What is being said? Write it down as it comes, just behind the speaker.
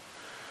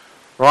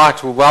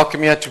Right, well,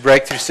 welcome here to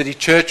Breakthrough City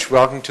Church.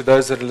 Welcome to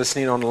those that are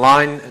listening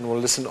online and will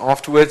listen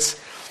afterwards.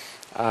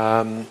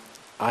 I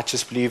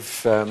just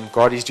believe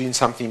God is doing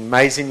something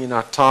amazing in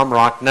our time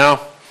right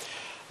now,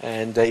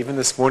 and even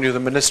this morning with the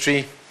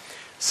ministry.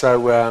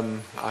 So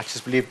I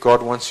just believe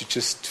God wants to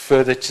just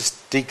further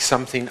just dig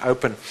something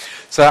open.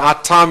 So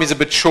our time is a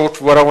bit short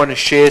for what I want to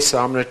share,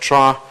 so I'm going to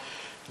try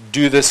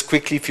do this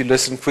quickly if you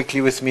listen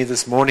quickly with me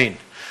this morning.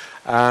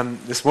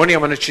 This morning I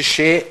want to just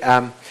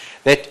share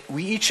that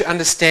we each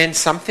understand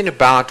something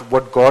about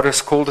what God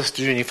has called us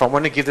to do. And if I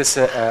want to give this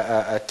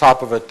a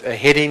type of a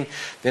heading,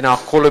 then I'll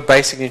call it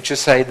basically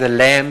just say the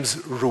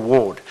Lamb's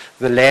reward.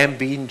 The Lamb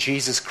being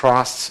Jesus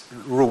Christ's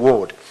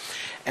reward.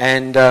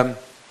 And the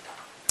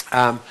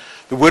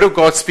Word of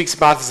God speaks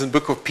about this in the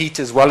book of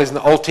Peter as well as in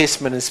the Old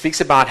Testament. And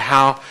speaks about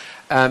how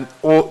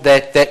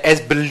that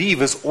as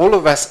believers, all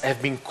of us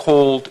have been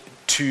called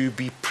to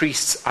be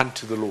priests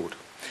unto the Lord.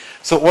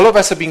 So all of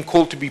us have been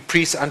called to be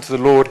priests unto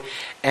the Lord,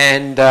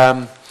 and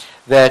and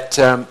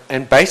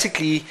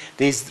basically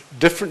there's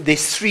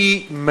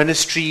three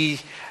ministry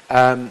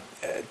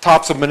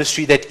types of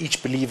ministry that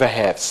each believer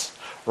has.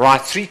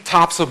 Right, three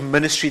types of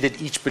ministry that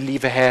each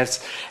believer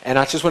has, and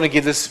I just want to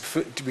give this.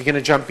 We're going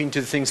to jump into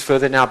the things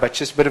further now, but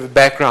just a bit of a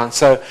background.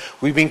 So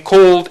we've been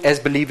called as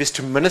believers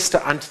to minister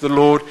unto the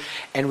Lord,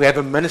 and we have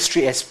a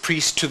ministry as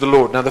priests to the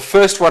Lord. Now, the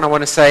first one I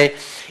want to say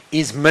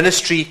is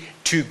ministry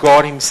to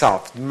God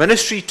Himself.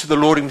 Ministry to the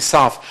Lord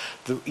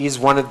Himself is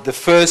one of the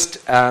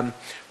first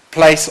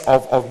place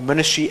of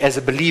ministry as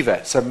a believer.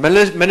 So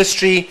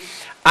ministry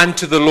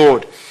unto the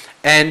Lord,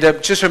 and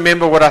just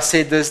remember what I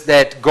said: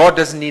 that God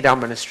doesn't need our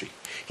ministry.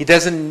 He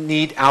doesn't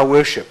need our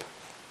worship.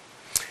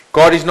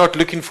 God is not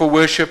looking for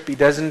worship.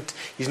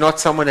 He's not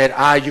someone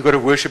that, you got to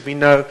worship me.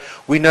 No.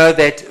 We know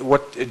that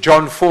what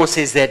John 4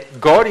 says, that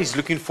God is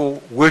looking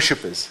for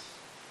worshippers.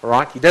 All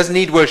right? He doesn't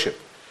need worship.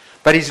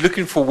 But He's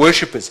looking for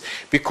worshippers.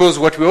 Because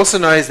what we also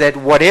know is that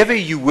whatever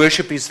you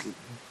worship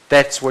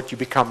that's what you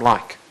become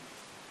like.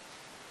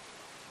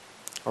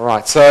 All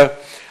right. So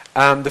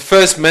the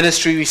first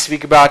ministry we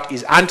speak about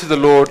is unto the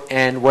Lord,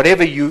 and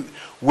whatever you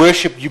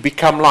worship, you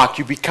become like.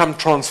 You become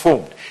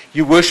transformed.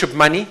 You worship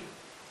money,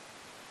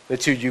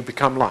 that's who you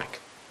become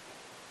like.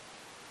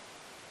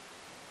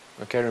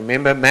 Okay,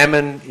 remember,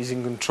 Mammon is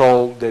in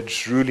control,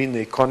 that's ruling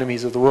the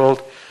economies of the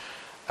world.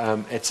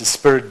 It's a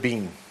spirit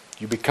being.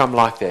 You become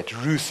like that.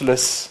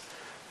 Ruthless,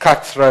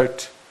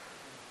 cutthroat,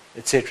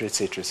 etc.,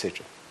 etc.,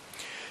 etc.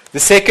 The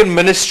second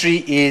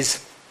ministry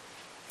is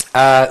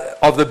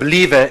of the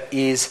believer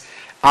is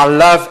our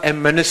love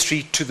and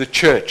ministry to the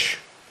church.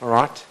 All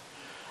right?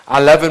 Our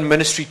love and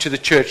ministry to the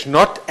church,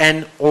 not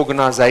an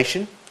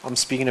organization I'm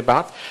speaking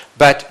about,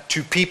 but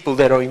to people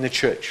that are in the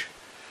church.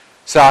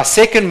 So our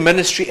second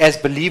ministry as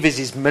believers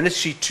is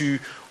ministry to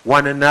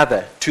one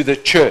another, to the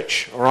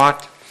church. All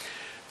right.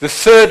 The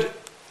third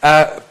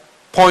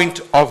point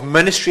of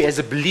ministry as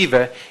a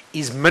believer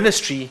is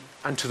ministry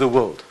unto the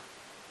world.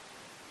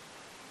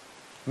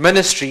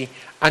 Ministry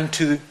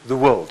unto the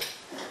world.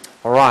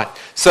 All right.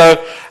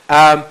 So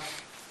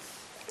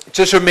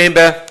just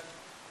remember,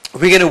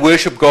 we're going to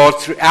worship God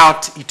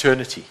throughout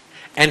eternity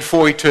and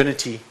for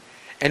eternity.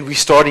 And we're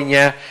starting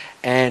here,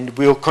 and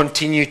we'll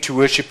continue to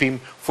worship Him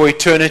for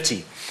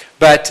eternity.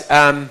 But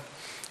I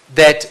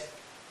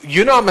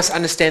must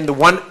understand the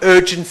one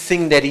urgent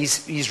thing that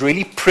is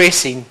really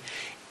pressing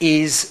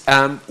is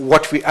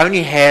what we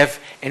only have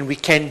and we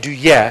can do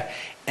here,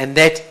 and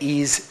that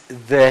is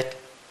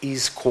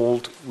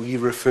called, we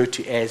refer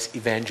to as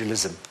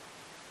evangelism.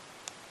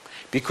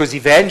 Because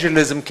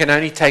evangelism can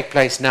only take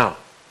place now.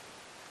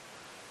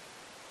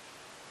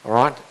 All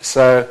right?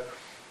 So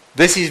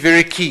this is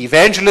very key.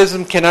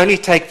 Evangelism can only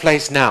take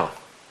place now.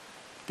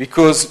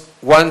 Because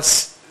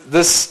once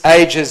this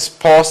age has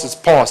passed, it's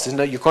passed.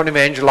 You can't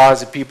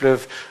evangelize if people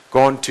have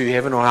gone to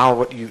heaven or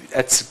hell.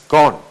 It's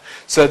gone.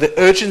 So the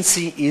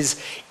urgency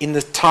is in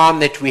the time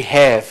that we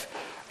have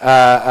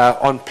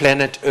on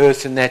planet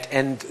Earth and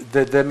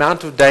the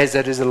amount of days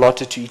that is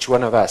allotted to each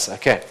one of us.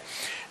 Okay.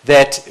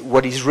 That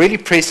what is really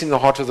pressing the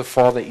heart of the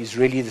Father is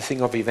really the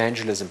thing of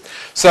evangelism.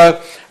 So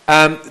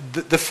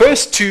the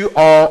first two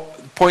are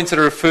points that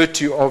are referred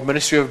to of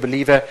ministry of a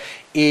believer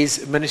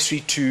is ministry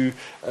to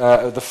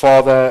the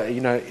Father,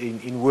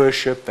 in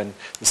worship, and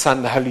the Son,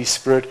 and the Holy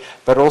Spirit,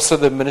 but also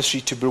the ministry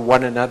to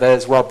one another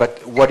as well.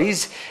 But that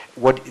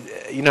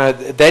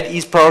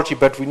is priority.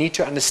 But we need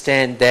to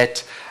understand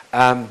that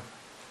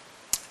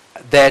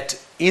that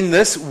in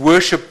this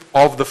worship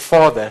of the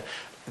Father,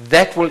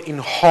 that will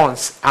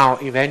enhance our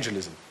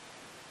evangelism.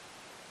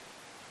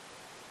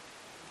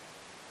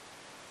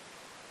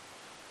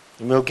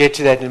 And we'll get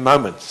to that in a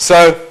moment.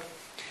 So,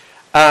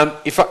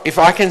 if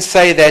I can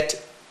say that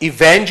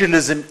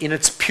evangelism in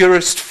its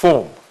purest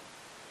form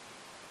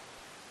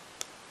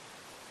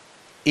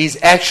is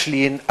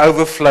actually an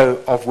overflow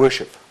of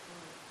worship.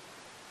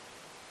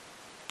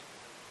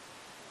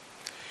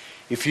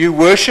 If you're a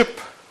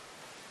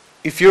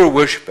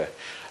worshiper,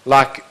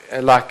 like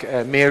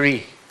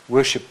Mary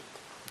worshiped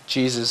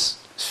Jesus'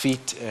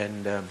 feet,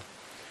 and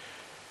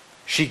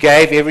She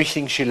gave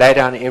everything. She laid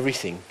down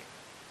everything.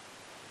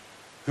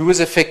 Who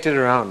was affected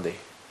around there?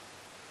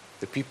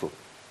 The people.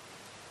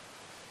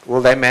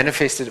 Well, they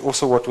manifested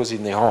also what was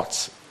in their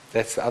hearts.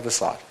 That's the other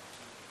side.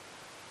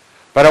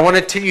 But I want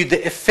to tell you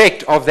the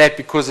effect of that,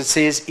 because it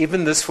says,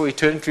 even this for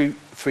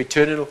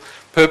eternal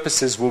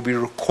purposes will be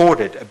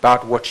recorded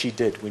about what she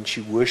did when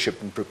she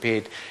worshipped and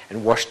prepared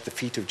and washed the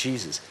feet of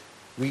Jesus.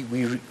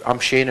 I'm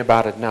sharing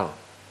about it now.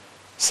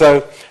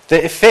 So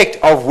the effect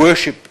of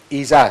worship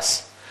is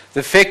us. The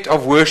effect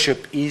of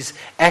worship is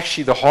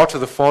actually the heart of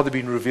the Father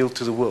being revealed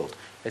to the world.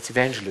 That's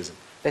evangelism.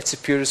 That's the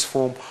purest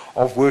form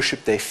of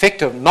worship. The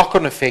effect of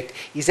knock-on effect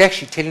is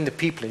actually telling the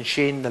people and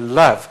sharing the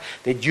love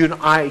that you and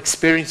I are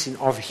experiencing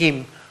of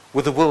Him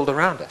with the world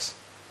around us.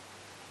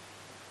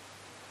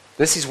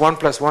 This is 1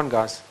 + 1,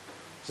 guys.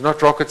 It's not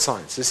rocket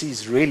science. This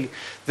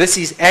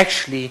is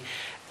actually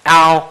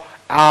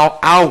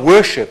our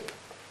worship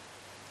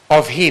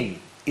of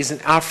Him is an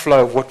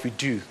outflow of what we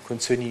do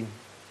concerning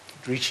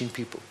reaching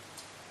people.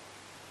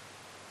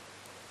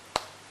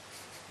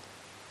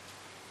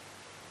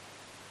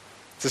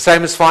 It's the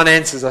same as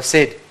finances. I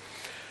said,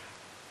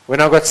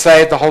 when I got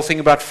saved, the whole thing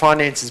about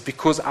finances,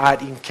 because I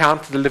had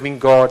encountered the living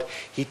God,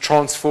 He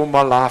transformed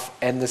my life,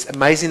 and this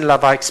amazing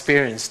love I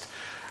experienced,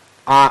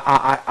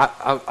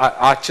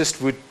 I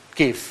just would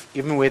give.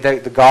 Even where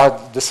the guy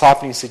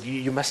discipling said,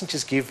 you mustn't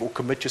just give or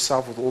commit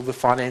yourself with all the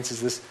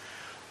finances.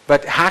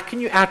 But how can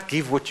you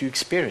outgive what you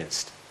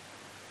experienced?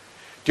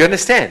 Do you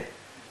understand?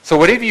 So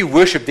whatever you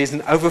worship, there's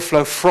an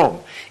overflow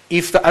from.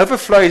 If the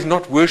overflow is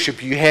not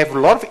worship, you have a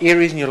lot of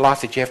areas in your life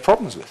that you have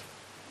problems with.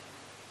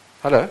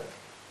 Hello?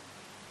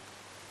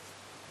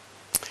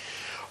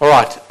 All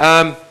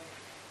right.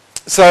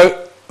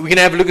 So we're going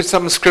to have a look at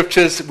some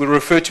scriptures. We're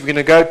going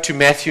to go to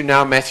Matthew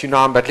now, Matthew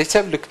 9. But let's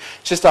have a look.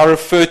 Just I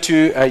refer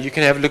to, you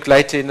can have a look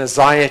later in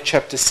Isaiah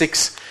chapter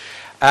 6.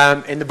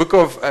 In the book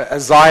of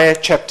Isaiah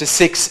chapter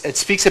 6, it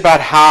speaks about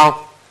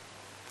how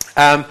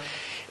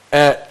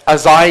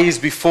Isaiah is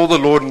before the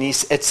Lord, and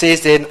it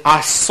says then,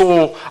 I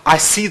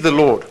see the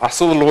Lord. I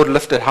saw the Lord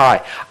lifted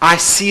high. I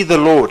see the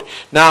Lord.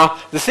 Now,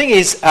 the thing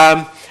is,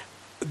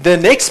 the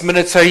next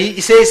minute, so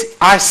he says,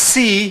 I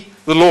see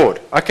the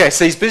Lord. Okay,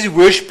 so he's busy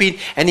worshiping,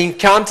 and he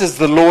encounters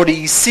the Lord.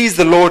 He sees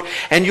the Lord,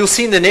 and you'll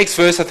see in the next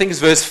verse, I think it's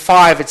verse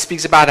 5, it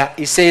speaks about,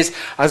 he says,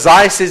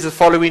 Isaiah says the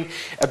following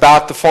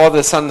about the Father,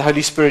 the Son, and the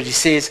Holy Spirit.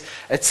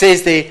 It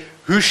says there,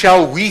 who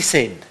shall we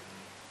send?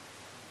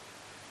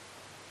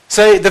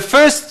 So the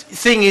first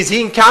thing is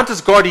he encounters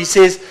God. He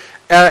says,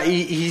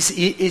 he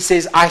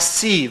says, I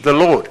see the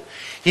Lord.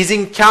 His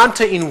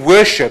encounter in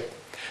worship,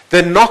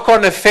 the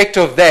knock-on effect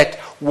of that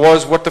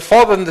was what the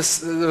Father, the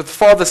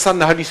Son,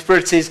 and the Holy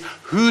Spirit says,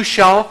 who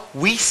shall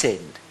we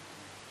send?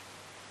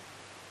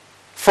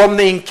 From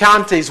the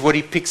encounter is what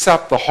he picks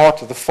up the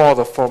heart of the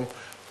Father from,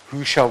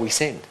 who shall we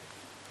send?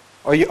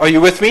 Are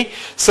you with me?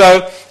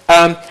 So,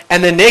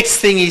 and the next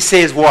thing he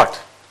says, what?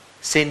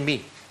 Send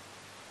me.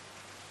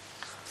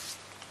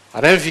 I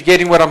don't know if you're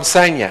getting what I'm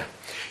saying here.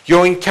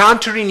 Your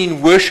encountering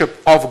in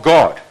worship of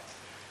God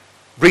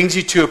brings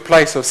you to a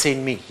place of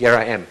send me. Here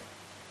I am.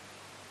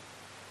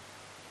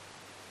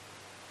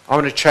 I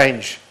want to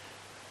change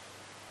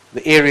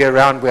the area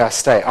around where I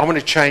stay. I want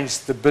to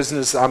change the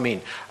business I'm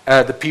in,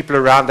 the people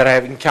around that I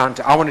have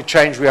encountered. I want to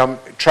change where I'm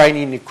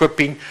training,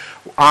 equipping.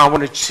 I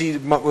want to see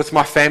with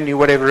my family,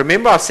 whatever.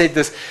 Remember I said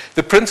this,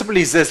 the principle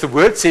is this, the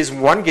word says when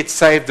one gets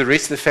saved, the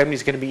rest of the family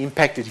is going to be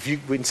impacted.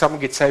 When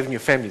someone gets saved in your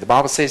family, the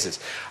Bible says this.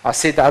 I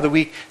said the other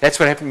week, that's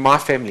what happened in my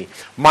family.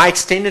 My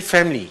extended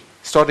family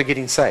started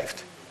getting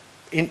saved.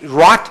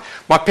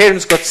 My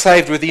parents got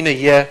saved within a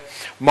year.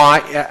 My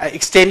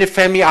extended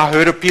family, I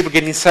heard of people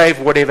getting saved,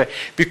 whatever.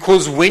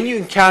 Because when you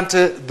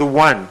encounter the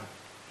one,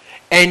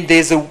 and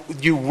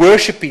you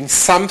worshiping,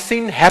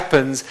 something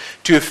happens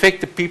to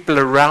affect the people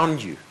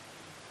around you.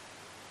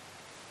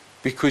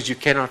 Because you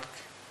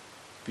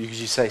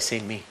say,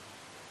 send me.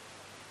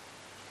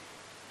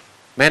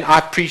 Man,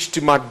 I preached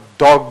to my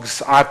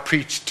dogs. I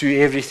preached to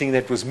everything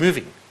that was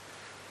moving.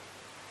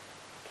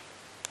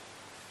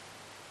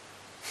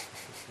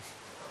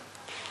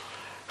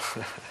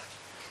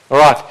 All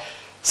right.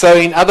 So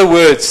in other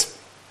words,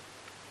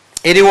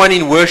 anyone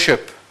in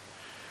worship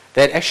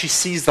that actually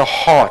sees the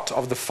heart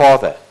of the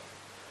Father,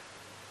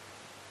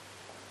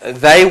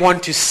 they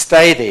want to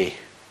stay there.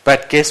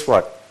 But guess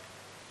what?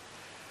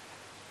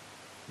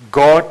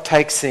 God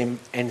takes them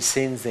and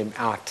sends them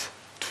out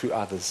to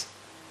others.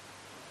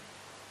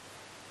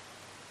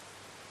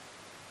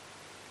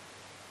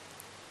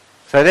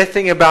 So that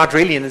thing about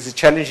really, and it's a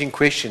challenging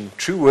question,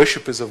 true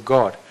worshippers of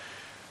God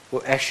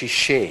will actually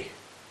share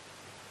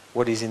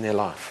what is in their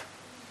life.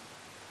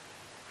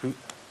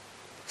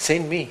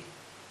 Send me.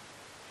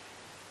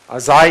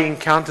 Isaiah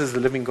encounters the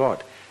living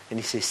God, and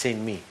he says,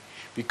 send me.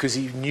 Because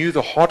he knew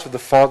the heart of the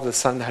Father, the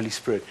Son, and the Holy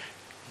Spirit.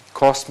 He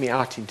cast me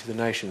out into the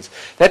nations.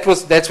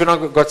 That's when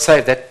I got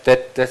saved.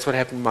 That's what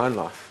happened in my own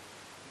life.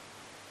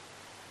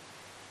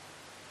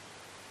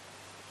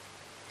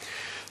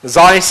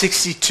 Isaiah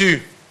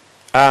 62.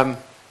 I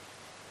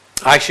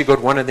actually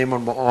got one of them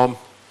on my arm.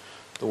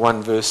 the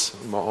one verse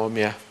on my arm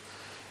here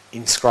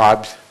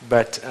inscribed.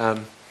 But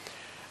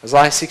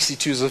Isaiah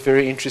 62 is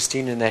very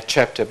interesting in that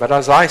chapter. But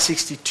Isaiah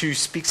 62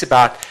 speaks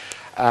about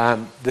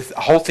the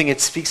whole thing.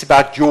 It speaks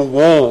about your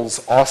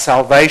walls are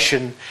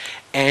salvation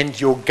and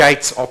your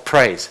gates are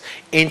praise.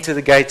 Enter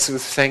the gates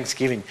with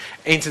thanksgiving.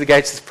 Enter the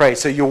gates with praise.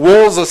 So your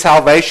walls are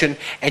salvation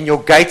and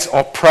your gates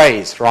are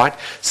praise, right?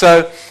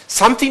 So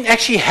something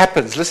actually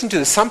happens. Listen to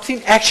this.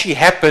 Something actually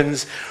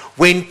happens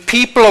when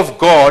people of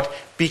God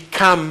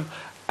become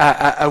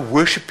a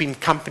worshiping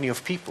company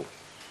of people.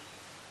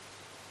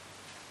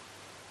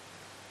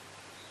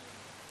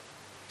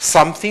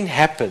 Something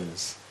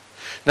happens.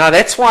 Now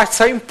that's why it's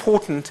so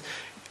important.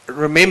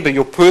 Remember,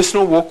 your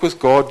personal walk with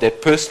God,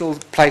 that personal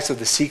place of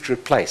the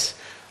secret place,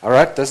 all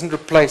right, doesn't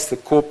replace the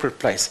corporate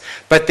place.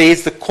 But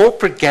there's the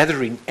corporate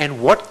gathering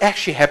and what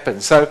actually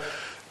happens. So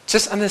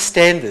just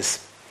understand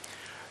this.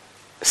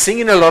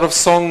 Singing a lot of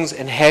songs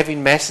and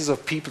having masses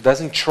of people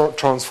doesn't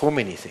transform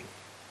anything.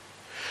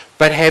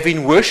 But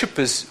having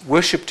worshippers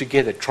worship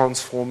together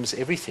transforms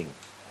everything.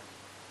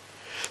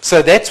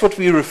 So that's what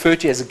we refer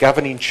to as a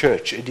governing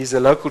church. It is a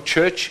local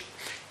church.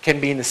 Can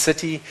be in a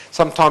city.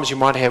 Sometimes you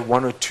might have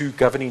one or two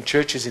governing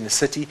churches in a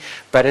city,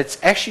 but it's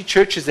actually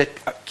churches that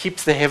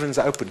keeps the heavens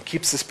open,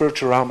 keeps the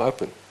spiritual realm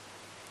open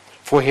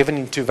for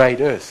heaven to invade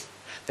earth.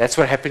 That's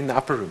what happened in the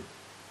upper room.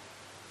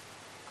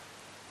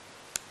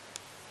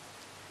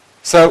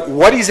 So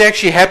what is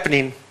actually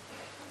happening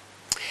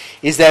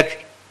is that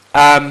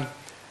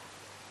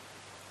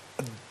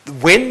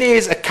when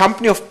there's a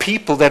company of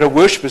people that are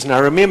worshippers,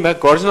 now remember,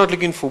 God is not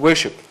looking for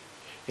worship,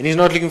 and He's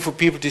not looking for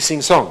people to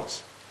sing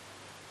songs.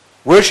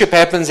 Worship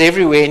happens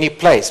everywhere, any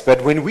place.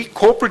 But when we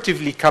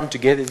corporatively come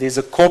together, there's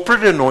a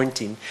corporate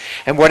anointing.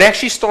 And what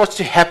actually starts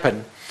to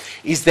happen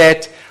is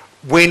that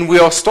when we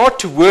all start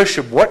to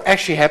worship, what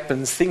actually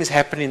happens, things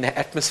happen in the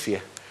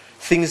atmosphere.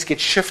 Things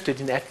get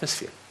shifted in the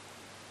atmosphere.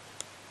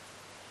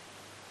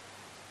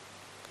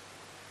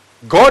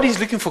 God is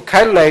looking for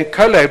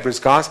co-laborers,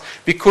 guys,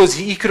 because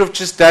He could have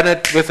just done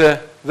it with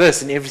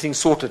this and everything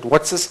sorted.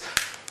 What's this?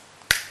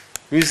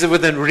 Who's it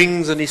with the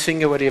rings on his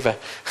finger, whatever?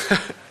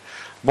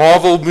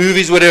 Marvel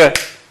movies, whatever.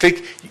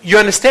 Click. You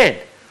understand?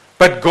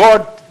 But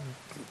God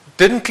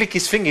didn't click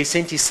His finger, He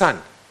sent His Son.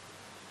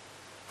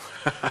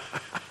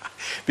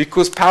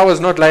 Because power is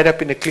not laid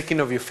up in the clicking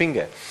of your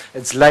finger.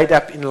 It's laid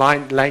up in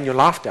laying your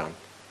life down.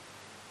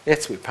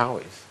 That's where power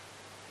is.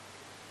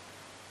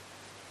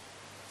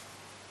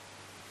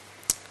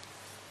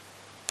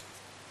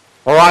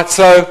 Alright,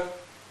 so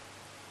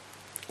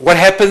what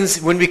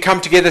happens when we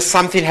come together?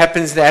 Something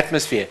happens in the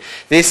atmosphere.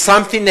 There's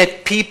something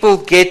that people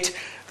get.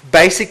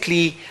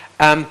 Basically,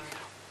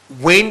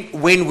 when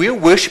we're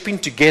worshiping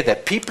together,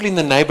 people in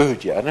the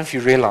neighborhood here, I don't know if you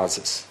realize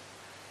this,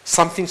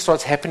 something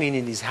starts happening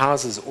in these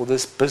houses or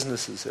these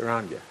businesses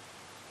around here.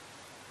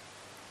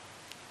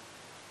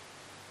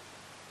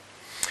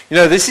 You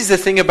know, this is the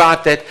thing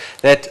about that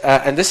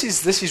and this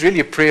is really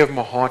a prayer of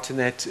my heart, in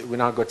that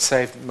when I got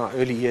saved in my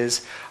early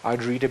years,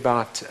 I'd read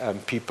about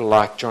people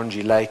like John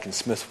G. Lake and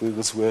Smith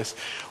Wigglesworth,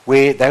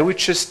 where they would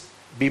just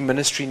be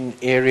ministering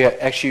area.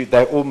 Actually,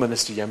 they all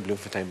minister Jan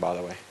Bloemfontein, by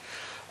the way.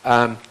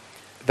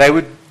 They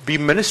would be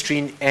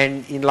ministering,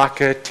 and in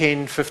like a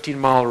 10, 15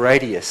 mile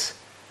radius,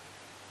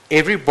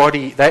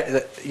 everybody,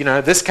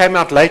 this came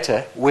out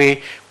later, where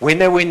when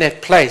they were in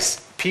that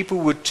place, people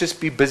would just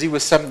be busy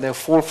with something. They'll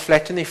fall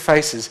flat on their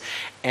faces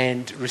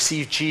and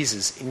receive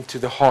Jesus into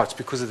the hearts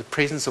because of the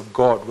presence of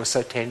God was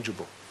so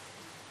tangible.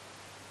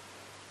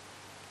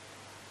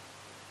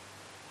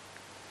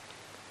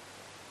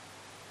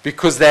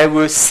 Because they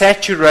were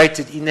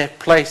saturated in that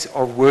place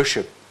of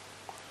worship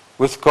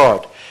with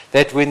God,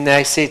 that when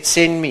they said,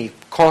 "Send me,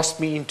 cast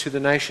me into the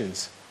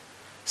nations,"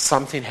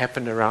 something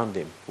happened around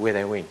them where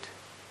they went.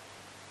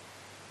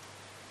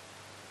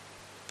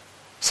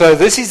 So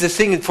this is the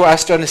thing for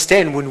us to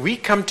understand. When we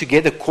come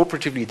together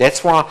corporatively,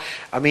 that's why,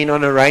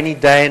 on a rainy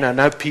day, and I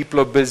know people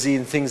are busy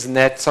and things and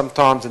that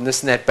sometimes and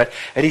this and that, but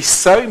it is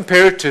so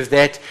imperative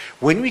that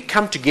when we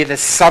come together,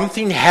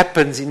 something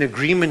happens in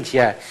agreement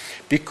here,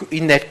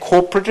 in that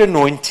corporate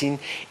anointing,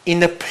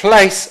 in a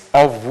place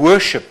of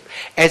worship,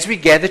 as we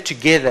gather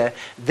together,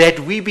 that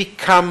we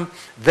become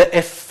the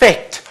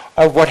effect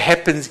of what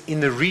happens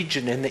in the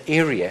region and the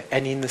area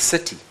and in the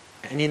city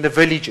and in the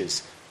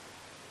villages.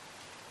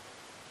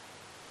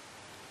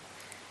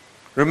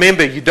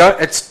 Remember,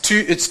 it's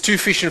two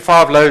fish and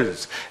 5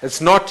 loaves.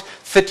 It's not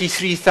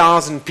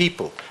 33,000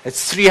 people.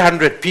 It's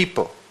 300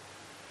 people.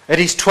 It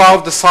is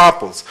 12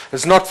 disciples.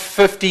 It's not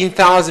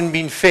 15,000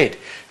 being fed.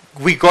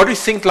 We got to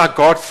think like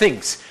God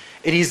thinks.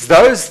 It is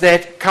those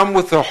that come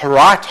with the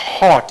right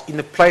heart in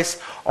the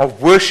place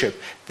of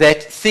worship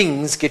that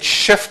things get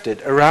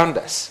shifted around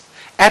us.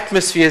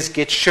 Atmospheres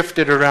get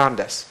shifted around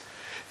us.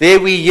 There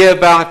we hear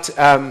about,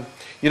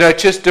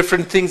 just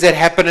different things that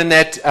happen in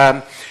that,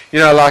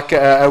 like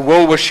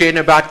Will was sharing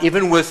about,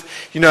 even with,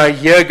 a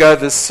year ago,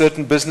 this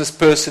certain business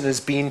person has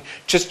been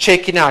just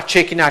checking out.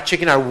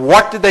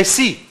 What did they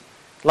see?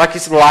 Like he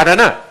said, well, I don't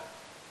know.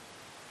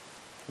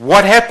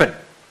 What happened?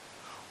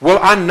 Well,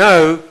 I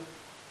know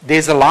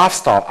there's a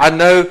lifestyle. I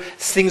know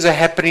things are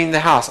happening in the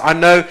house. I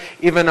know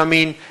even,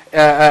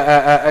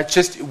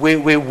 just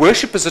where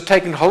worshippers are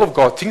taking hold of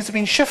God, things have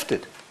been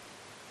shifted.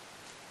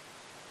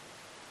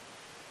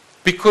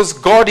 Because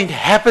God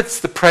inhabits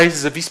the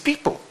praises of his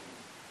people.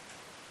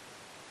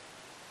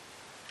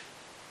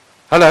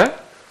 Hello?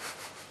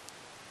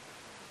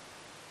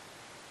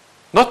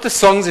 Not the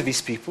songs of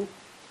his people.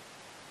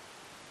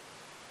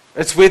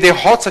 It's where their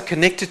hearts are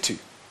connected to.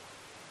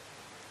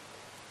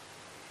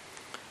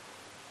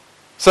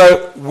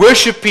 So,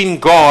 worshiping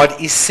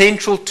God is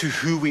central to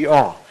who we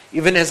are,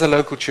 even as a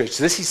local church.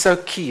 This is so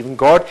key. Even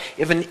God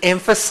even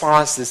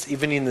emphasized this,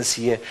 even in this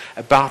year,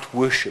 about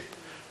worship.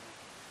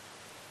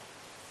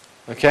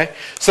 Okay?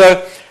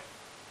 So,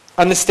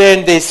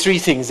 understand there's three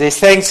things. There's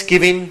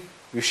thanksgiving.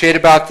 We've shared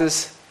about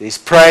this. There's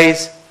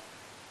praise.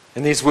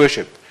 And there's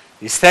worship.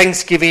 There's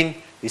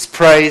thanksgiving. There's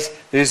praise.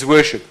 There's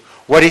worship.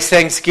 What is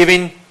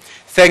thanksgiving?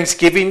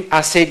 Thanksgiving,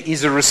 I said,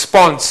 is a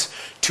response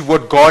to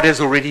what God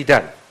has already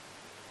done.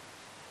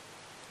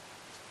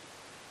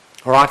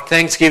 All right,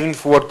 thanksgiving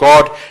for what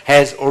God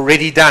has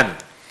already done.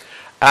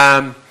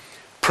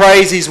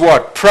 Praise is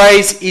what?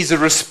 Praise is a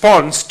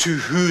response to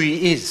who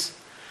he is.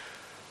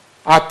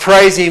 I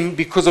praise him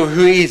because of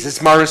who he is.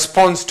 It's my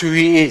response to who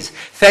he is.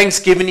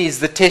 Thanksgiving is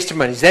the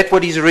testimony. Is that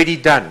what he's already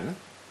done?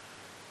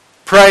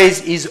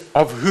 Praise is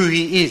of who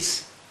he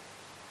is.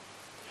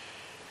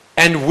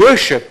 And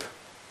worship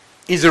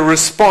is a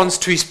response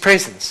to his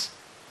presence.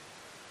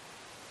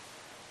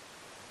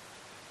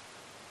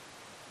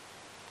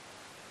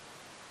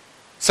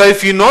 So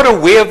if you're not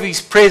aware of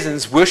his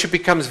presence, worship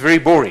becomes very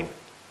boring.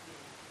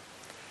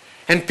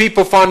 And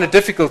people find it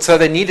difficult, so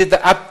they needed the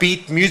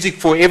upbeat music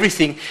for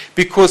everything.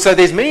 Because so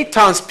there's many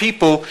times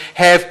people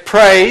have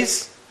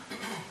praise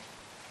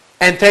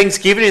and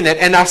thanksgiving in that.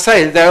 And I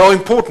say they are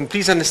important,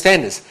 please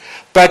understand this.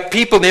 But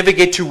people never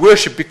get to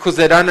worship because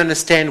they don't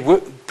understand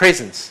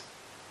presence.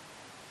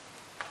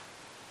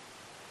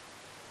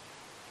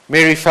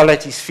 Mary fell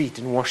at his feet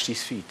and washed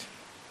his feet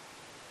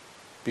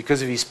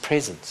because of his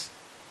presence.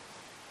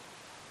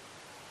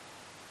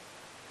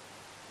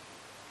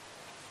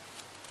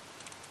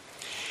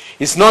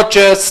 It's not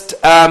just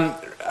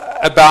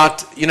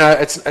about,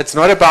 it's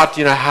not about,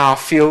 how I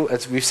feel.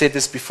 We've said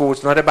this before.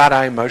 It's not about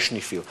how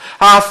emotionally feel.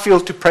 How I feel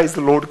to praise the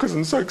Lord because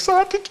I'm so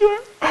excited,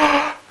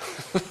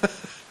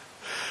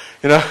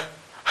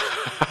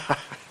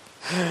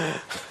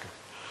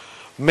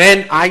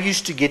 Man, I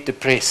used to get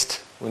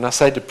depressed. When I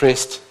say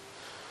depressed,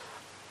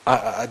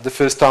 the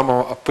first time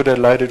I put a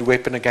loaded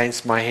weapon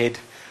against my head,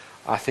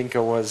 I think I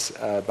was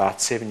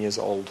about 7 years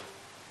old.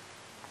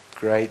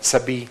 Grade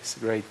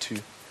 2.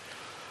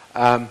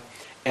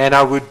 And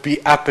I would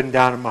be up and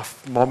down, and my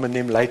mom and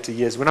them later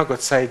years. When I got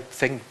saved,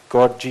 thank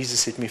God Jesus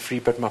set me free,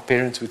 but my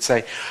parents would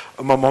say,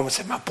 my mom would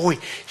say, my boy,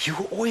 you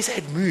always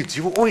had moods.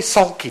 You were always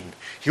sulking.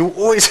 You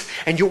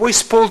always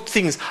spoiled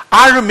things.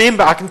 I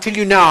remember, I can tell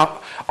you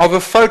now, of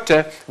a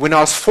photo when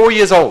I was 4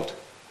 years old.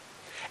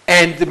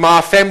 And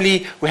my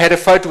family, we had a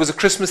photo, it was a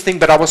Christmas thing,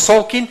 but I was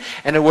sulking,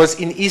 and it was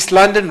in East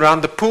London,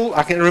 around the pool.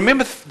 I can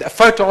remember the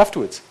photo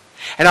afterwards.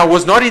 And I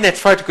was not in that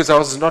photo because I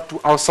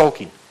was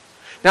sulking.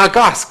 Now,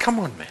 guys, come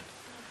on, man.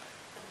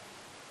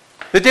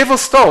 The devil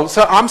stole.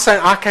 So I'm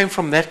saying I came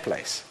from that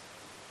place.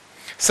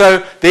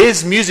 So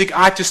there's music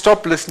I had to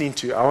stop listening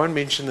to. I won't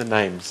mention the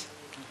names.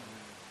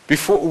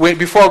 Before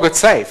I got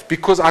saved,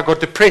 because I got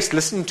depressed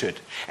listening to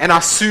it. And I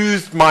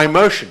soothed my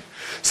emotion.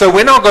 So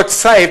when I got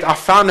saved, I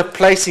found a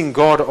place in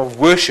God of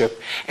worship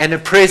and a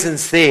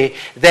presence there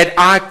that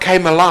I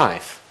came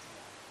alive.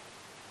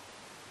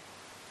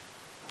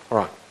 All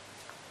right.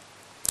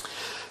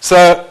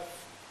 So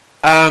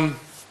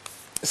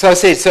I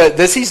said, so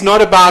this is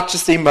not about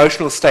just the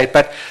emotional state,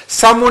 but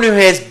someone who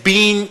has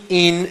been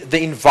in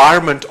the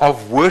environment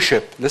of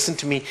worship, listen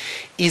to me,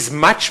 is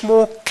much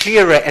more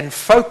clearer and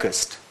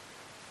focused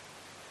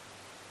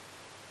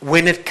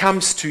when it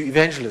comes to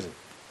evangelism.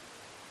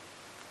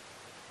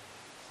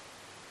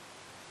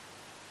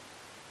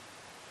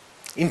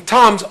 In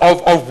times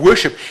of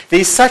worship, there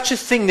is such a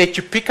thing that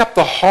you pick up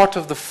the heart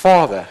of the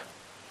Father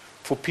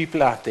for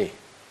people out there.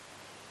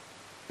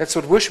 That's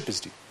what worshippers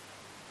do.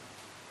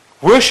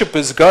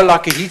 Worshippers go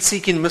like a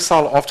heat-seeking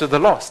missile after the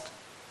lost.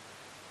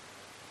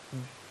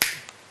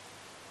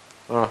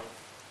 Oh, let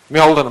me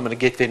hold on, I'm going to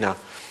get there now.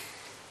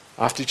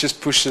 I have to just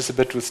push this a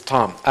bit with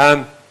time.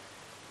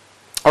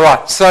 All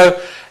right,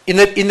 so in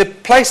the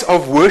place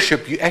of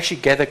worship, you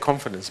actually gather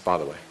confidence, by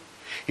the way.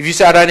 If you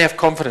say, I don't have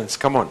confidence,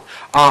 come on.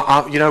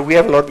 We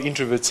have a lot of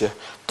introverts here.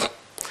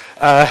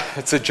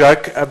 It's a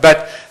joke.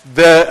 But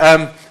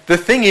the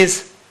thing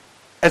is,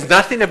 it's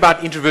nothing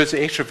about introverts or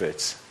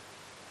extroverts.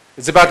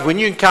 It's about when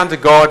you encounter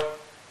God,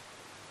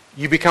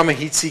 you become a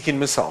heat-seeking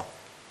missile.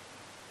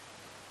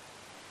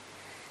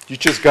 You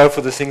just go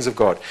for the things of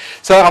God.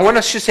 So I want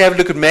us just to have a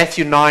look at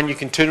Matthew 9. You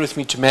can turn with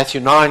me to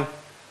Matthew 9.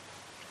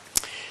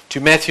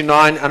 To Matthew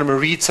 9, and I'm going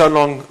to read so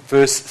long,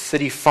 verse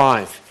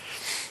 35.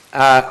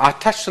 I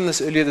touched on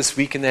this earlier this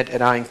week in that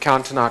at our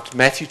encounter night,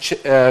 Matthew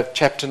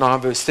chapter 9,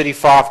 verse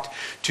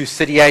 35 to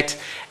 38.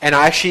 And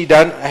I actually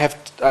don't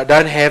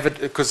have it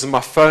because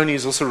my phone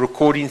is also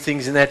recording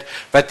things in that.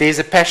 But there's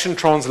a Passion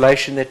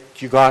translation that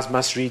you guys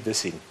must read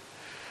this in.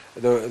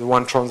 The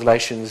one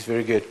translation is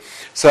very good.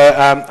 So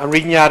I'm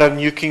reading out of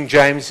New King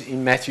James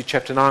in Matthew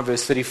chapter 9,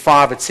 verse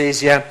 35. It says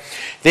here,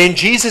 "Then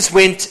Jesus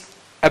went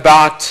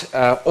about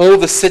all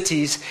the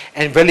cities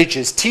and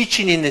villages,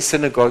 teaching in the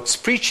synagogues,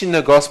 preaching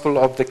the gospel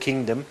of the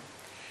kingdom,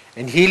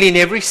 and healing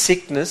every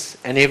sickness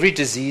and every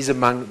disease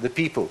among the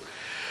people.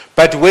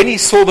 But when he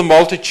saw the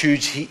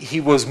multitudes,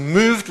 he was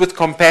moved with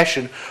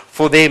compassion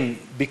for them,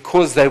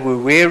 because they were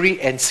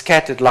weary and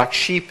scattered like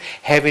sheep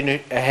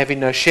having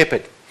no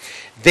shepherd.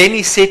 Then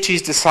he said to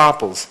his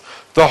disciples,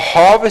 'The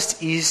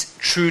harvest is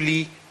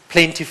truly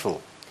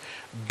plentiful,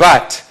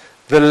 but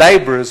the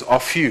laborers are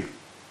few.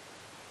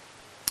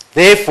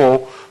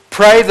 Therefore,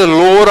 pray the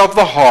Lord of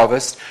the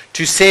harvest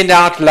to send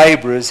out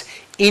laborers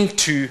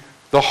into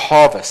the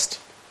harvest.'"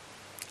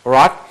 All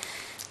right?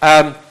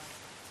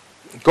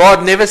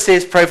 God never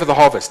says pray for the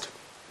harvest.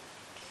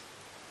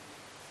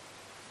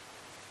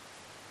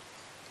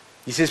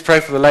 He says pray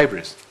for the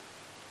laborers.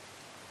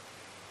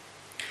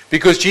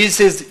 Because Jesus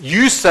says,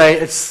 you say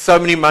it's so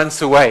many months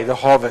away, the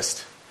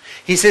harvest.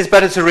 He says,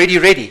 but it's already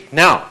ready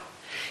now.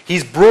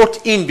 He's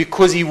brought in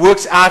because he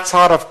works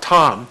outside of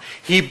time.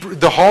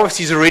 The harvest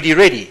is already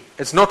ready.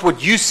 It's not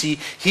what you see.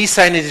 He's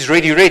saying it is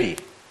ready.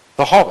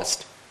 The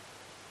harvest.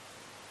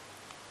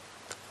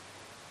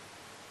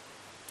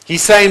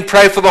 He's saying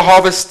pray for the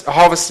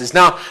harvesters.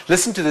 Now,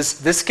 listen to this.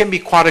 This can be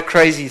quite a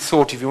crazy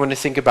thought if you want to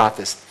think about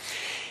this.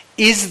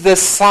 Is the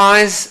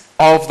size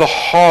of the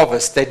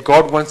harvest that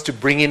God wants to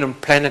bring in on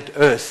planet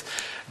Earth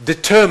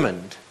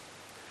determined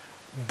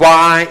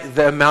by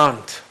the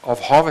amount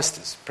of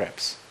harvesters,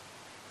 perhaps?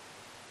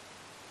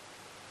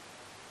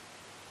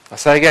 I'll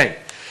say again.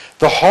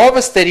 The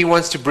harvest that he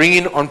wants to bring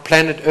in on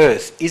planet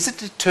Earth, is it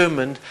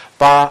determined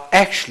by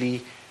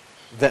actually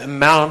the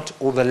amount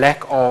or the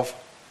lack of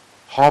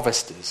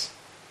harvesters?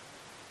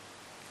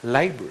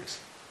 Laborers.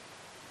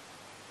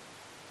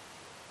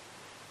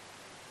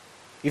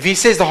 If he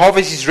says the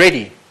harvest is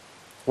ready,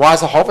 why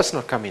is the harvest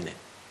not coming in?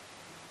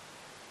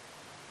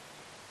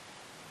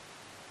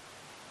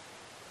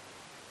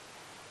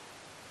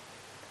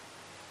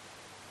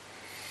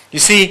 You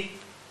see,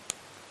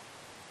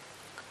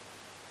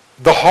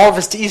 the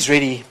harvest is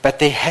ready, but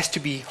there has to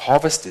be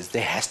harvesters.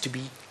 There has to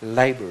be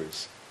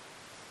laborers.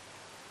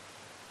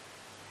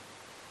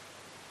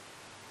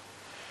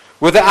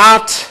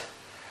 Without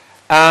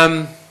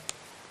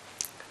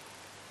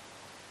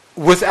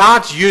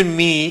you and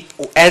me,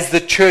 as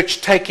the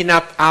church, taking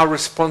up our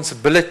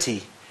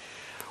responsibility,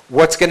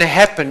 what's going to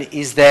happen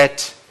is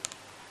that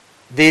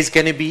there's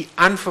going to be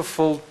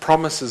unfulfilled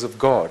promises of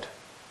God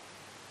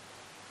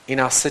in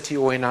our city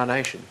or in our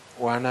nation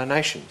or in our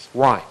nations.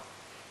 Why?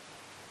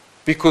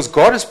 Because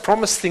God has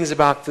promised things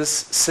about this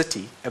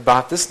city,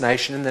 about this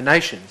nation and the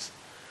nations.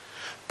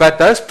 But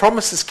those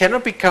promises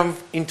cannot become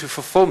into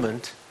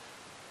fulfillment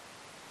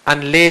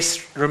unless,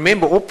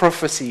 remember, all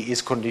prophecy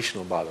is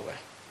conditional, by the way.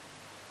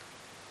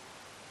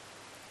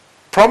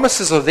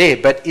 Promises are there,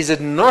 but is it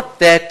not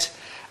that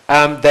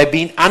they've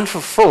been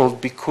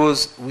unfulfilled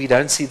because we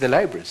don't see the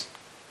laborers?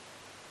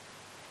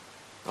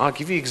 I'll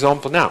give you an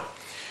example now.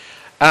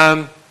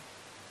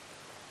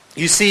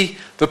 You see,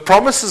 the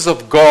promises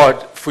of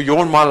God for your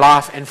and my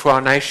life and for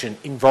our nation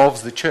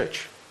involves the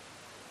church.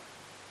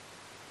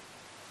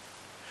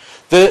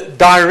 The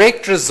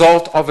direct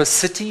result of a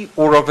city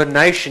or of a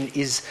nation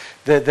is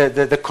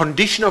the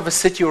condition of a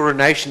city or a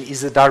nation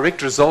is the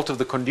direct result of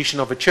the condition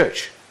of a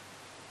church.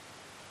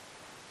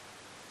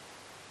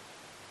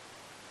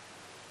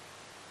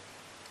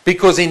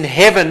 Because in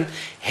heaven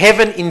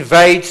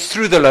invades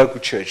through the local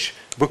church.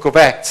 Book of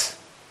Acts.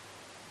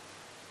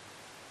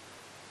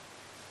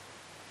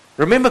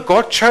 Remember,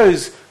 God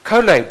chose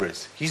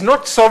co-laborers. He's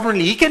not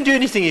sovereignly. He can do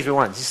anything if he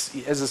wants.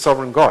 He's as a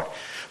sovereign God.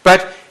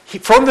 But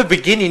from the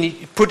beginning,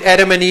 he put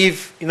Adam and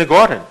Eve in the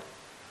garden.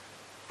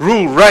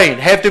 Rule, reign,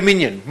 have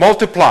dominion,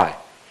 multiply.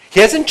 He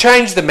hasn't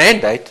changed the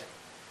mandate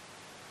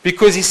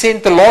because he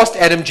sent the last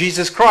Adam,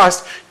 Jesus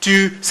Christ,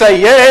 to say,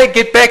 yeah,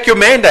 get back your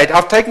mandate.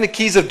 I've taken the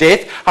keys of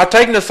death. I've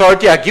taken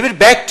authority. I give it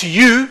back to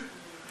you.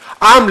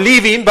 I'm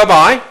leaving.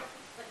 Bye-bye.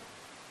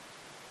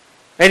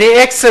 And he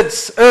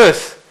exits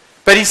earth.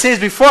 But he says,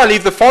 before I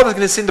leave, the Father's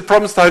going to send the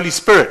promise of the Holy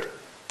Spirit.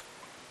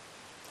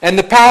 And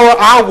the power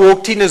I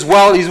walked in as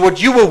well is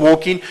what you will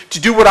walk in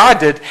to do what I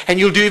did. And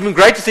you'll do even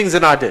greater things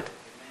than I did.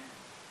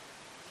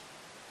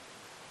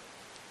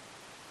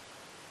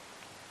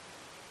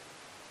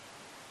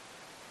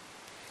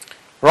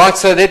 Right,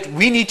 so that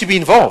we need to be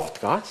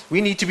involved, guys.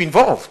 We need to be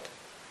involved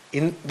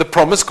in the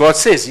promise God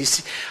says. You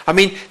see, I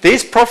mean,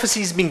 there's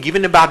prophecies been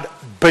given about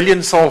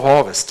billion soul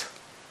harvest.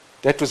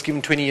 That was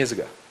given 20 years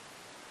ago.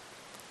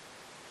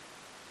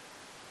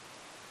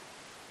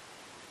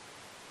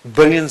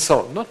 Billion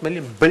soul, not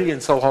million, billion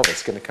soul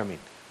harvest going to come in.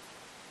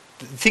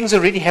 Things are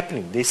already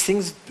happening. There's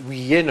things we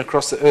hear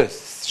across the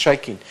earth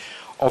shaking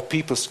of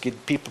people,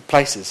 people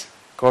places,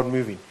 God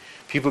moving,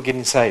 people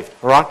getting saved.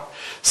 All right?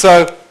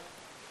 So,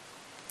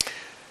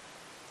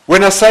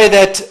 when I say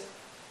that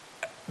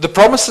the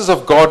promises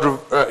of God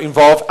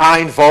involve our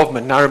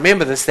involvement, now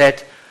remember this,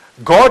 that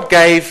God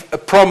gave a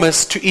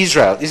promise to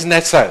Israel. Isn't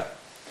that so?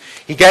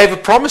 He gave a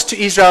promise to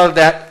Israel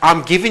that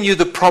I'm giving you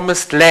the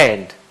promised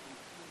land.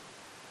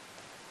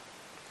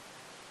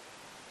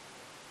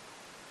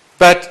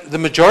 But the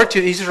majority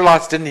of the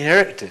Israelites didn't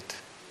inherit it.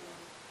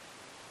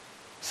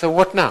 So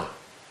what now?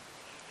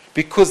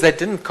 Because they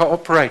didn't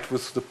cooperate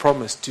with the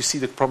promise to see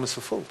the promise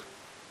fulfilled.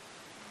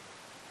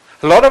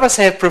 A lot of us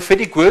have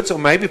prophetic words or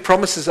maybe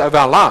promises over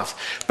our lives.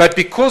 But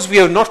because we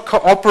are not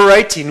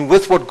cooperating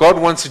with what God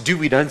wants to do,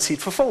 we don't see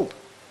it fulfilled.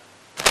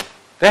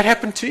 That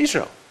happened to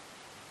Israel.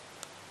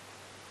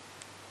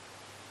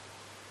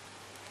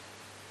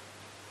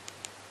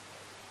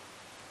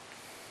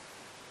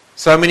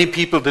 So many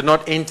people did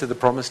not enter the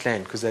promised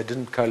land because they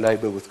didn't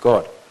co-labor with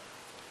God.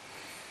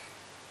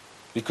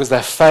 Because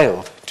they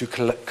failed to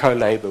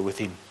co-labor with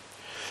Him.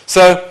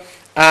 So,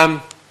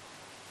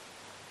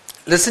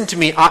 listen to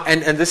me,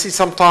 and this is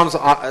sometimes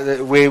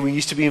where we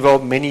used to be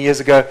involved many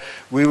years ago.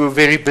 We were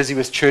very busy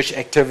with church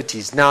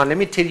activities. Now, let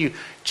me tell you,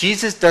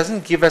 Jesus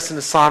doesn't give us an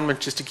assignment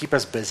just to keep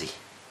us busy.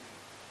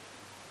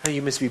 Hey,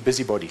 you must be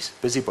busybodies.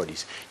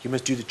 You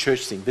must do the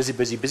church thing.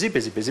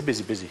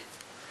 Busy.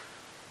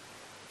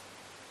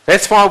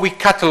 That's why we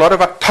cut a lot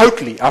of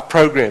our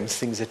programs,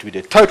 things that we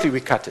did. Totally we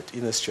cut it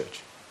in this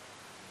church.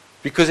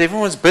 Because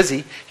everyone's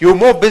busy. You're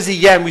more busy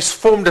here, and we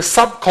formed a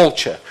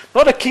subculture.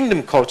 Not a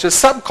kingdom culture, a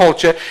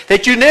subculture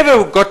that you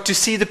never got to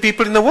see the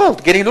people in the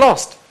world getting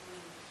lost.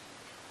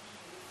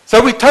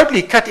 So we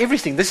totally cut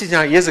everything. This is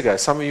now years ago.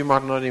 Some of you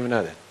might not even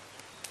know that.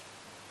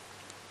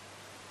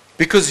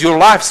 Because your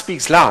life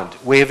speaks loud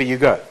wherever you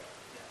go.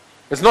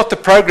 It's not the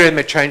program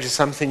that changes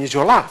something, it's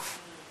your life.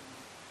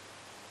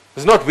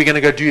 It's not, we're going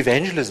to go do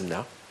evangelism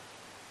now.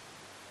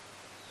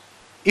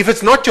 If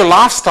it's not your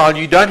lifestyle,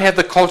 you don't have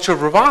the culture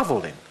of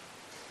revival then.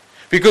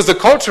 Because the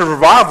culture of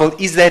revival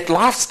is that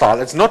lifestyle.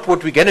 It's not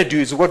what we're going to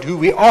do, it's who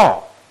we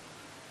are.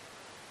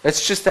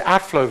 It's just the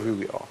outflow of who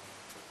we are.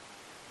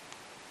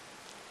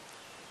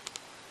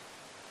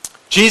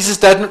 Jesus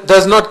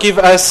does not give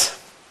us,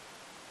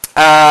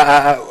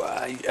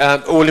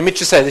 or let me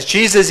just say this,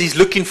 Jesus is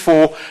looking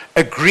for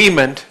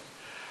agreement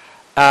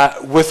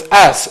with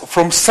us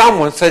from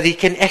someone so that He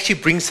can actually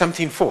bring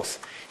something forth.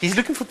 He's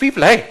looking for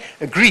people, hey,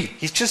 agree.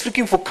 He's just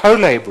looking for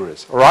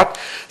co-laborers, all right?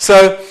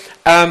 So,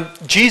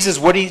 Jesus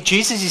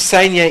is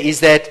saying here is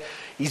that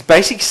He's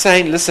basically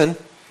saying, listen,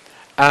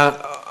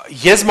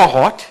 here's my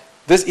heart.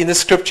 This in the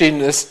scripture in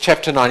this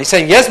chapter 9. He's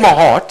saying, here's my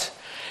heart,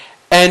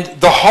 and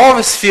the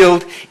harvest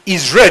field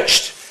is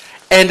rich,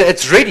 and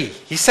it's ready.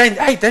 He's saying,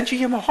 hey, don't you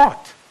hear my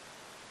heart?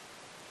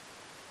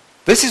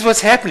 This is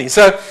what's happening.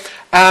 So,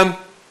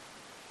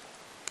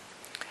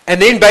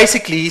 and then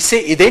basically, he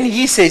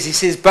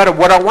says, but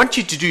what I want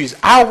you to do is,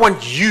 I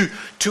want you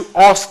to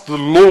ask the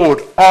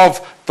Lord of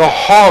the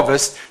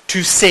harvest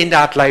to send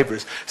out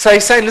laborers. So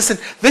he's saying, listen,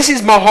 this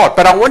is my heart,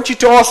 but I want you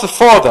to ask the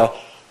Father,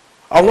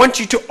 I want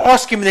you to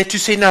ask Him that to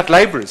send out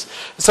laborers.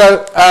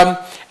 So,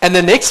 and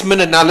the next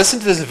minute, now listen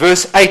to this,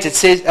 verse 8, it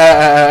says,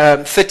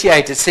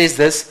 38, it says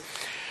this,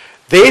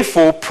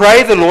 therefore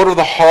pray the Lord of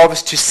the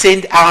harvest to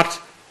send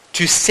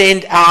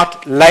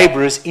out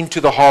laborers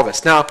into the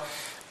harvest. Now,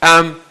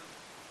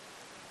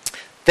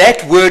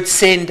 that word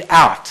send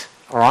out,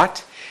 all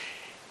right,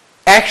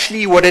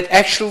 actually what the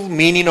actual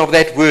meaning of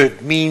that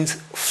word means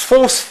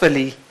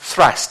forcefully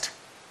thrust.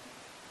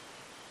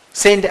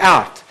 Send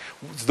out.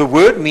 The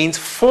word means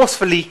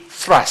forcefully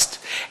thrust.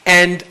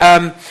 And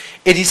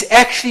it is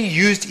actually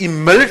used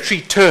in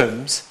military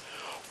terms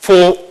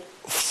for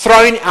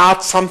throwing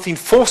out something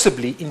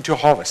forcibly into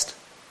harvest.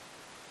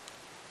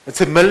 It's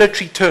a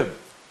military term.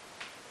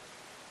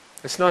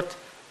 It's not,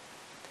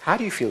 how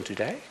do you feel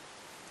today?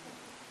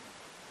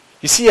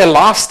 You see, a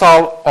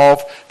lifestyle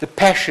of the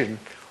passion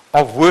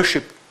of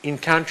worship,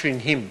 encountering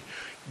Him,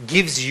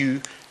 gives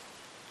you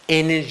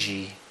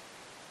energy.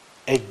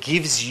 It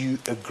gives you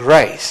a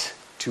grace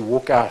to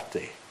walk out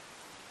there.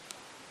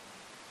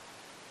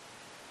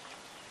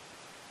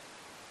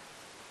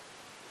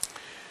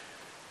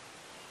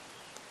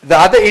 The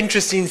other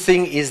interesting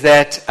thing is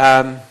that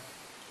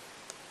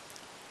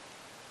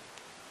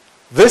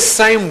this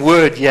same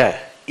word here,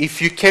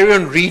 if you carry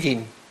on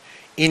reading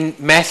in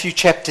Matthew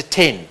chapter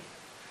 10,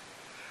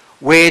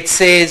 where it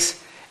says,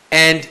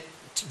 and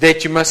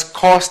that you must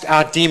cast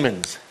out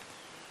demons.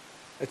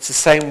 It's the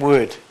same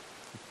word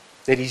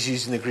that is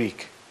used in the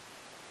Greek.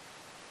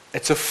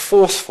 It's a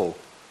forceful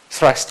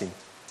thrusting.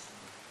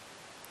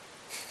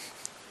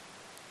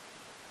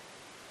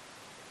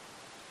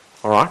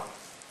 All right?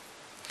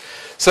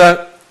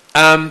 So,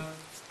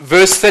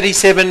 verse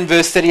 37,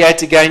 verse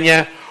 38 again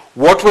here.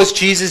 What was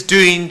Jesus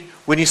doing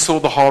when He saw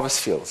the harvest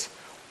fields?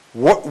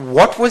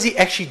 What was He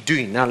actually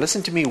doing? Now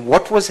listen to me.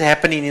 What was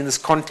happening in this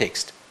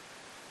context?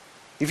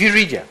 If you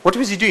read here, what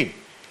was He doing?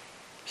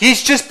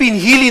 He's just been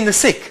healing the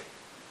sick.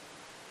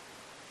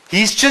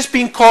 He's just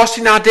been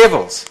casting out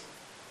devils.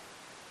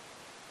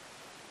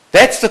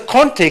 That's the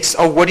context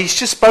of what he's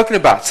just spoken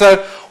about. So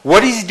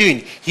what is he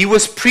doing? He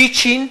was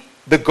preaching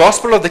the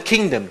gospel of the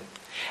kingdom.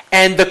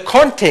 And the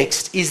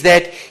context is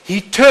that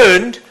he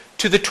turned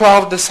to the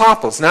 12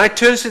 disciples. Now he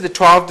turns to the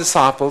 12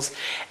 disciples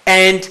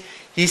and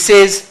he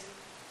says,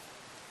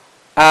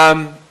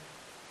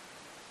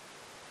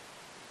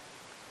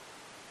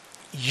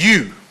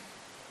 you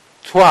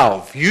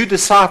 12, you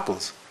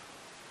disciples,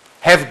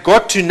 have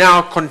got to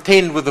now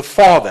contend with the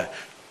Father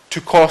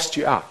to cast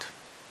you out.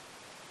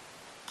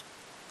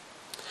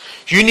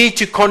 You need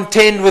to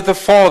contend with the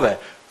Father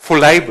for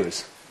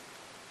laborers.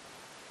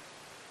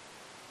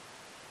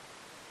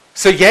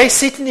 So yeah,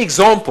 set an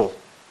example.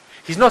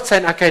 He's not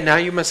saying, okay, now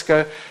you must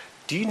go,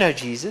 do you know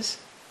Jesus?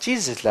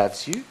 Jesus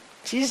loves you.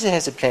 Jesus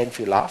has a plan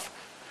for your life.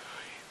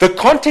 The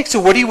context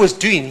of what he was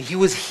doing, he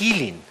was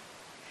healing.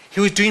 He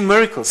was doing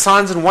miracles,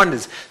 signs and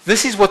wonders.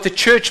 This is what the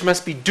church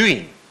must be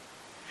doing.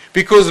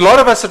 Because a lot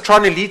of us are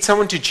trying to lead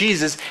someone to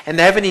Jesus and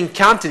they haven't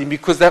encountered him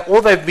because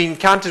all they've been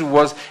encountered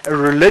was a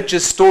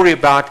religious story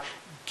about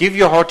give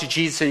your heart to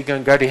Jesus so you're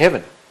going to go to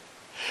heaven.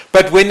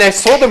 But when they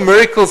saw the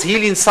miracles,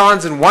 healing,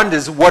 signs and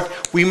wonders,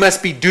 what we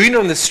must be doing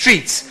on the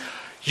streets,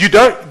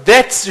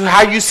 that's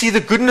how you see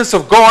the goodness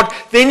of God,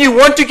 then you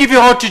want to give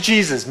your heart to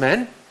Jesus,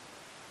 man.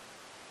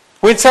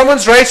 When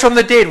someone's raised from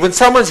the dead, when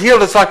someone's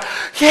healed, it's like,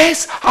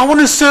 yes, I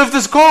want to serve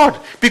this God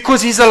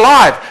because he's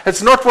alive.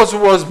 It's not what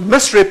was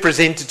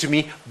misrepresented to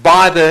me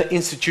by the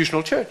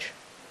institutional church.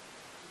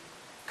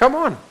 Come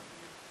on.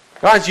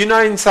 Guys,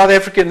 in South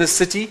Africa, in the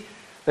city,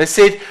 they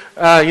said,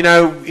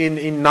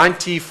 in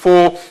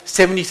 94,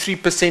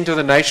 73% of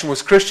the nation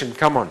was Christian.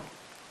 Come on.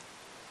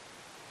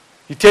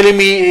 You're telling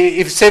me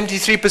if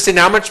 73%,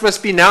 how much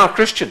must be now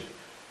Christian?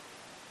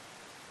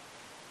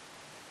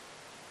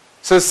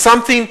 So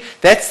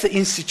that's the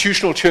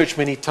institutional church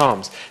many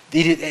times.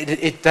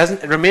 It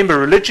doesn't, remember,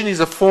 religion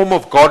is a form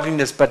of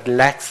godliness but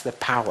lacks the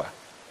power.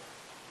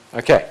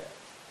 Okay.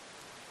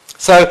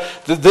 So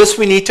this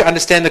we need to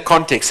understand the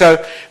context.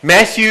 So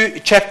Matthew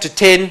chapter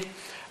 10,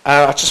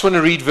 I just want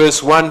to read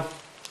verse 1.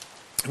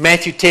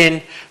 Matthew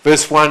 10,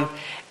 verse 1.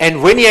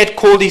 And when he had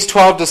called his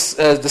 12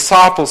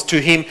 disciples to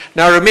him,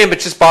 now remember,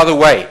 just by the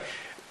way,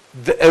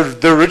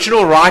 the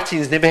original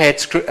writings never had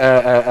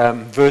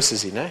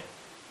verses in it.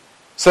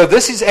 So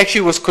this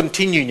was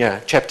continuing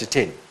here, chapter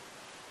 10.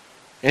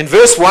 And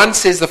verse 1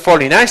 says the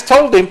following. Now he's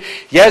told them,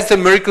 he has the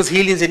miracles,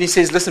 healings, and he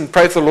says, listen,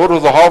 pray for the Lord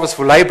of the harvest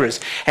for laborers.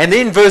 And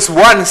then verse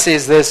 1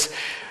 says this,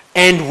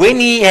 and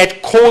when he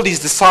had called his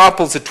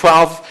disciples, the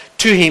 12,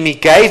 to him, he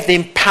gave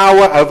them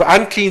power over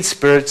unclean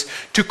spirits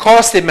to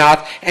cast them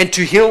out and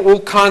to heal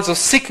all kinds of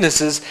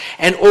sicknesses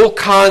and all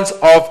kinds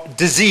of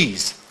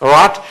disease. All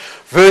right?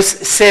 Verse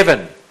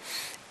 7.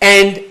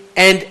 And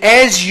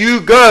as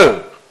you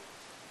go,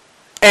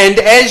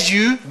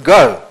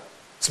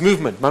 it's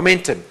movement,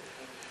 momentum,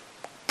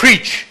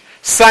 preach,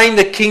 saying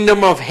the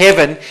kingdom of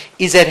heaven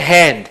is at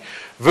hand.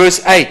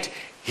 Verse 8,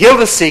 heal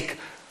the sick,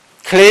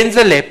 cleanse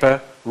the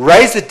leper,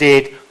 raise the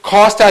dead,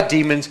 cast out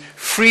demons,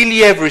 freely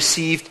have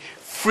received,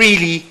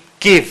 freely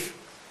give.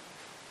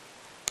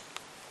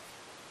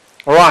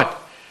 All right.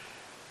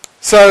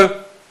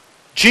 So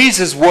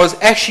Jesus was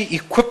actually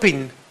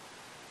equipping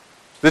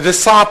the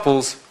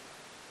disciples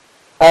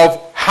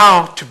of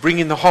how to bring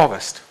in the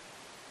harvest.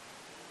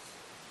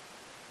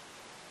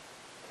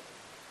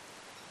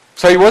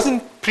 So he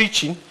wasn't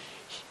preaching.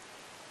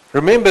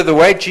 Remember, the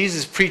way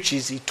Jesus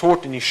preaches, he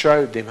taught and he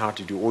showed them how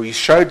to do, or he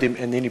showed them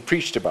and then he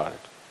preached about it.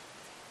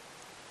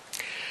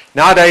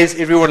 Nowadays,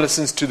 everyone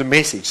listens to the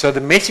message. So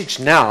the message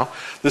now,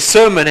 the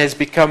sermon has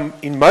become,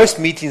 in most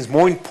meetings,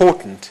 more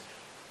important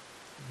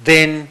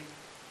than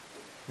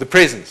the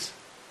presence.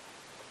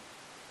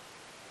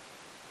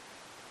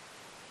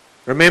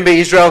 Remember,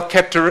 Israel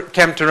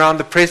camped around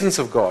the presence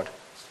of God,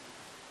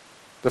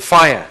 the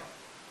fire,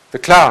 the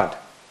cloud.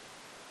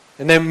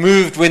 And they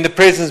moved when the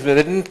presence, but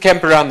they didn't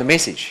camp around the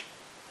message.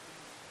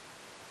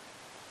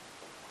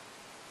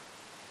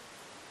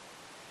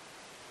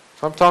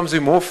 Sometimes we're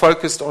more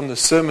focused on the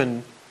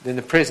sermon than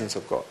the presence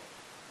of God.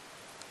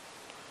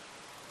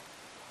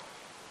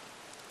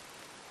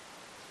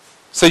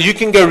 So you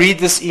can go read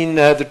this in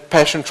the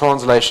Passion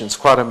Translation. It's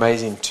quite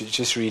amazing to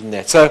just reading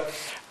that. So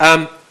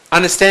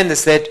understand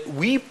this, that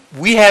we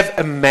have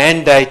a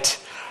mandate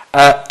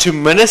to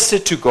minister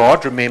to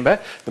God.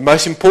 Remember, the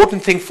most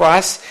important thing for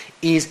us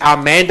is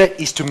our mandate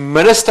is to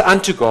minister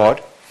unto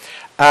God.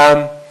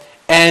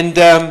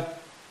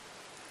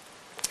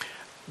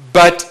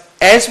 But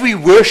as we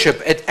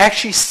worship, it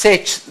actually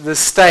sets the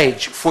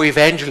stage for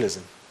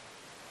evangelism.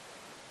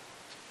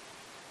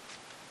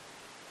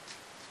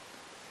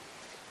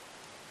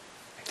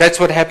 That's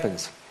what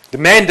happens. The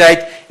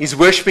mandate is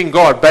worshiping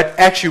God, but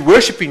actually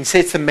worshiping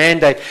sets the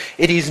mandate.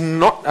 It is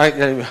not...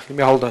 let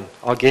me hold on.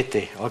 I'll get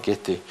there.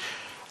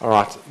 All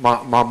right.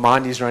 My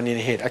mind is running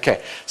ahead.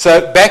 Okay.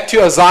 So back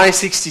to Isaiah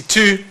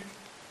 62,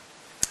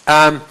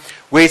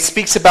 where it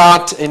speaks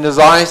about, in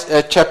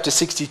Isaiah chapter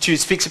 62, it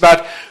speaks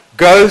about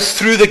go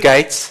through the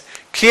gates,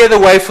 clear the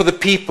way for the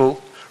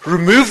people,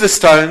 remove the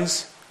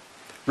stones,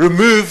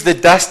 remove the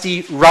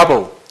dusty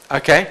rubble.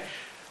 Okay?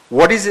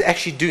 what is it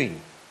actually doing?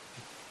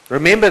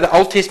 Remember, the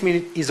Old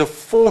Testament is a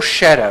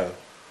foreshadow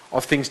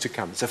of things to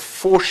come. It's a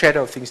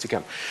foreshadow of things to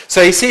come.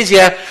 So he says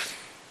here,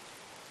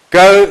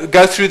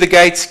 go through the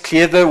gates,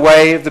 clear the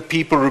way of the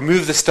people,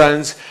 remove the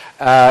stones,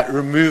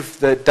 remove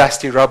the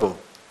dusty rubble.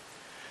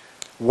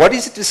 What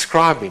is it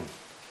describing?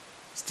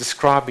 It's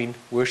describing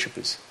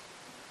worshippers.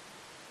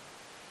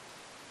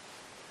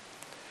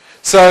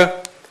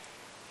 So,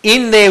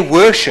 in their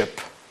worship,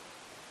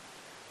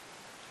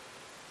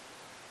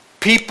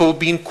 people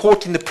being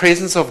caught in the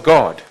presence of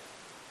God,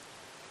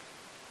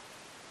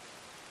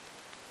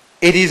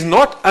 it is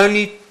not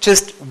only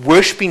just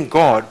worshipping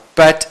God,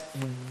 but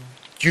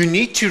you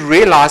need to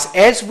realize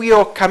as we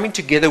are coming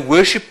together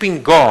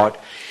worshipping God,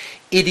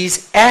 it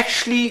is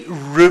actually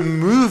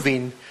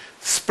removing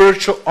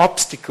spiritual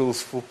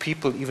obstacles for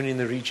people even in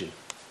the region.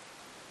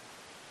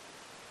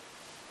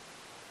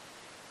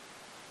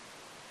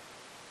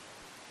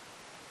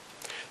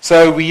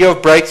 So we hear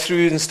of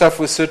breakthrough and stuff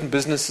with certain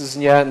businesses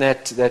and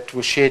that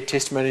were shared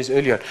testimonies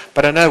earlier.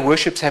 But I know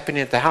worship's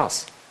happening at the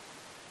house.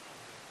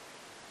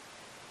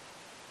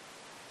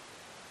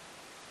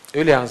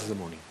 Early hours of the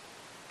morning.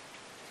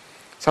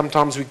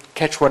 Sometimes we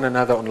catch one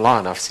another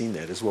online. I've seen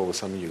that as well with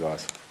some of you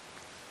guys.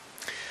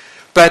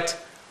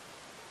 But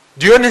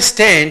do you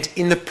understand,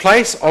 in the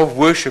place of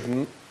worship,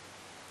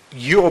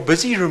 you are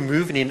busy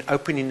removing and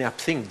opening up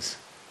things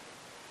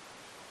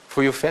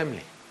for your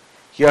family.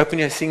 You're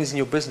opening up things in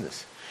your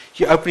business.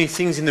 You're opening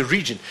things in the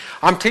region.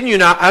 I'm telling you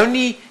now,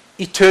 only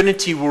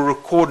eternity will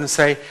record and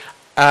say,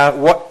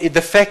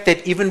 the fact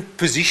that even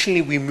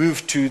positionally we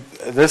moved to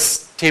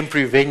this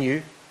temporary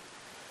venue,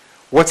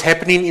 what's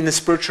happening in the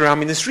spiritual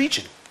realm in this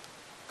region.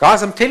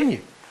 Guys, I'm telling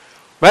you.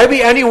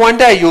 Maybe only one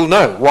day you'll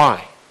know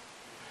why.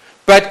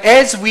 But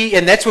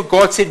and that's what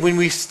God said when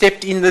we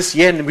stepped in this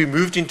year and we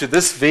moved into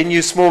this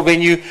venue, small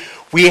venue,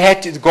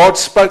 God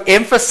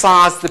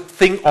emphasized the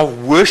thing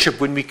of worship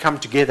when we come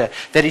together.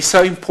 That is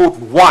so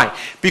important. Why?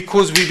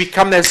 Because we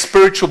become those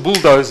spiritual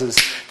bulldozers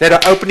that are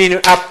opening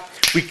it up.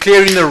 We're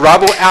clearing the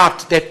rubble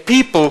out that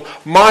people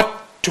might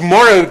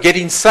tomorrow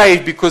getting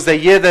saved because they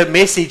hear the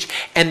message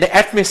and the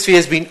atmosphere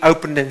has been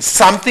opened and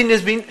something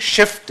has been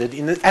shifted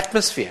in the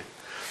atmosphere.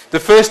 The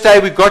first day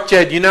we got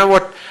here, do you know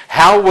what?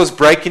 Hell was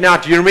breaking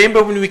out. Do you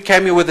remember when we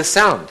came here with the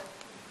sound?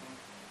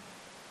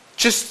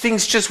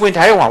 Things just went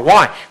haywire.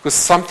 Why? Because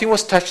something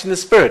was touched in the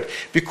spirit.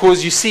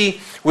 Because you see,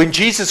 when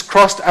Jesus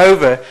crossed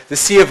over the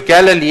Sea of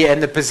Galilee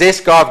and the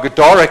possessed guy of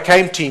Gadara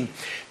came to him,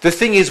 the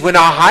thing is, when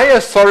our higher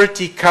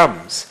authority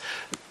comes,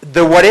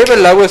 the whatever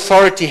low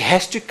authority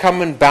has to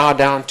come and bow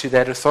down to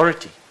that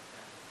authority.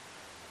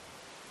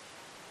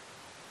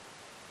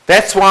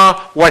 That's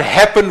why what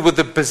happened with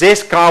the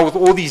possessed guy with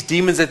all these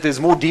demons, that there's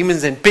more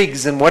demons than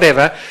pigs and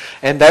whatever,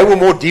 and they were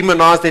more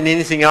demonized than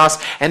anything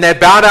else, and they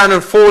bow down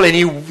and fall, and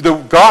the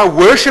guy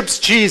worships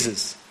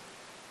Jesus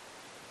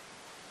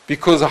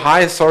because a high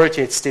authority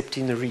had stepped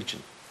in the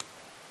region.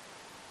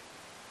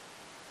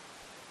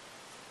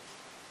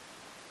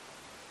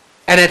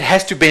 And it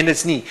has to bend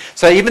its knee.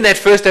 So even that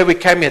first day we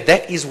came here,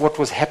 that is what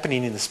was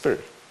happening in the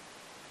spirit.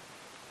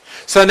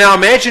 So now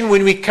imagine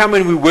when we come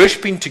and we're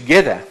worshiping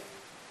together,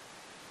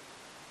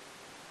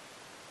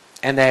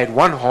 and they had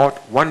one heart,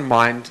 one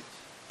mind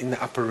in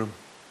the upper room.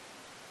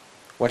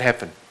 What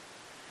happened?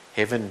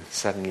 Heaven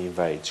suddenly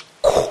invades.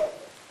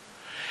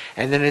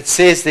 And then it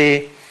says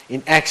there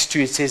in Acts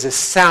 2, it says a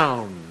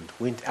sound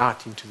went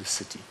out into the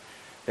city.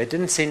 They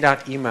didn't send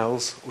out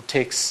emails or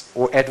texts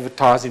or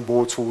advertising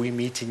boards for we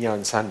meeting here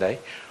on Sunday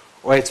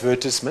or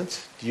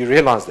advertisements. Do you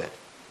realize that?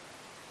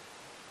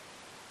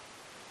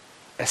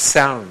 A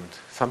sound.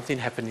 Something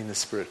happened in the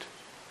spirit.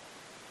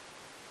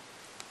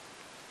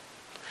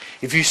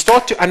 If you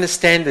start to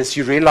understand this,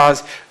 you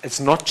realize it's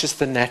not just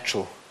the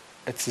natural,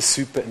 it's the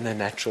super and the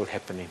natural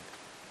happening.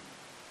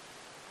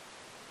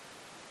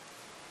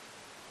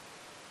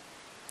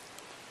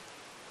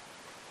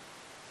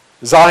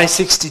 Isaiah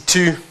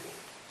 62,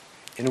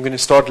 and we're going to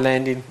start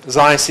landing.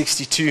 Isaiah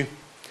 62,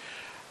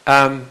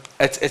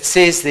 it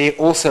says there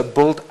also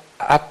build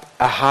up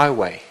a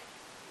highway.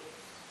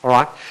 All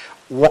right?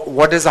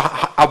 What does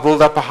a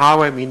build up a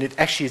highway mean?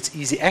 It's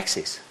easy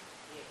access.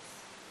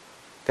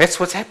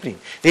 That's what's happening.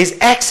 There's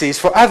access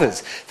for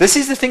others. This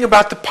is the thing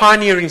about the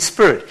pioneering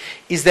spirit,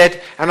 is that,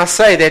 and I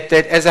say that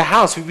as a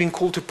house, we've been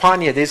called to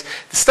pioneer. There's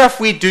the stuff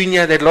we're doing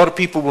here that a lot of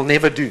people will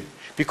never do,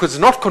 because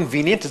it's not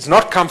convenient, it's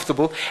not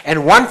comfortable,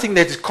 and one thing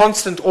that is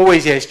constant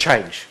always here is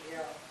change.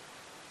 Yeah.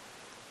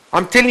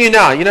 I'm telling you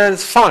now,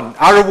 it's fun.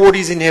 Our reward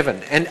is in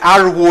heaven, and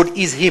our reward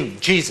is Him,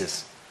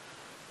 Jesus.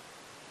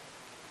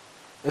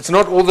 It's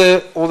not all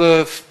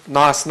the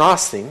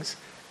nice things,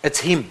 it's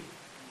Him.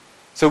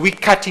 So we're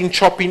cutting,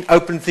 chopping,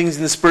 open things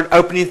in the spirit,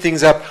 opening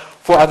things up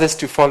for others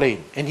to follow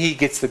in. And He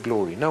gets the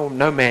glory. No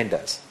man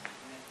does.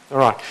 All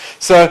right.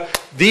 So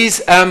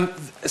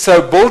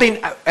building,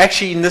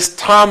 actually in this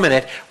time and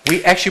that,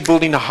 we're actually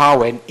building a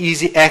highway, an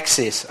easy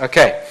access.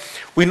 Okay.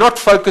 We're not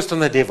focused on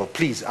the devil.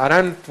 Please, I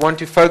don't want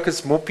to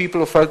focus. More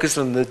people are focused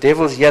on the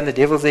devil's here and the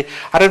devil's there.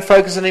 I don't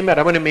focus on him. I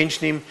don't want to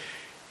mention him.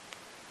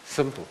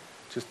 Simple.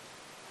 Just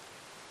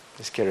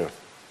Let's carry on.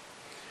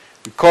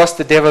 We cast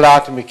the devil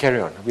out and we carry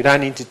on. We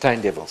don't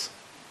entertain devils.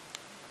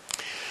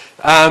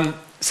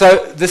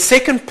 So the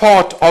second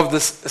part of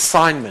this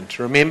assignment,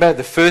 remember,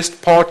 the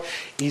first part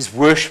is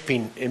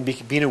worshiping and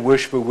being a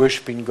worshiper,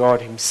 worshiping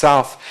God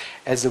himself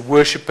as a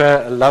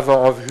worshiper, a lover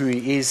of who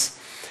he is.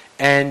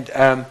 And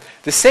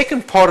the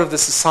second part of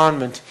this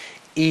assignment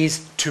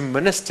is to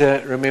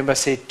minister, remember I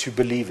said, to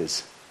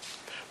believers.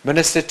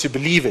 Minister to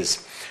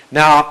believers.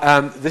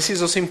 Now, this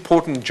is also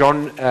important,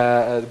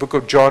 the book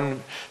of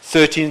John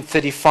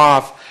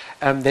 13:35,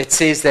 that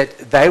says that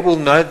they will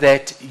know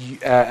that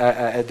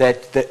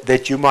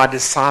that you're my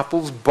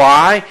disciples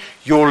by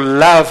your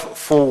love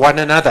for one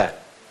another.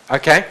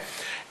 Okay?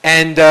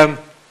 And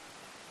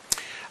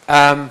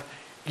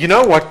you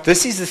know what?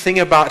 This is the thing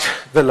about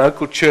the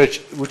local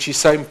church, which is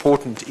so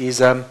important, is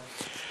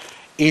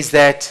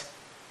that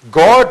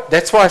God,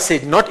 that's why I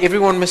said not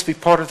everyone must be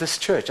part of this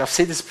church. I've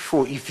said this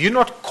before. If you're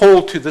not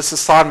called to this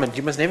assignment,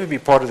 you must never be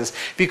part of this,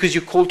 because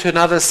you're called to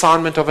another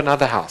assignment of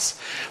another house.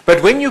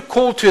 But when you're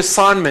called to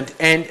assignment,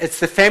 and it's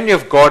the family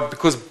of God,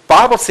 because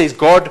Bible says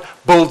God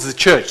builds the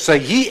church. So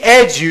he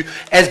adds you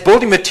as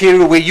building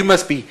material where you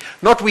must be,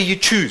 not where you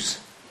choose.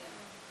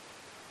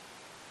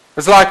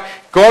 It's like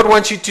God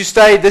wants you to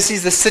stay. This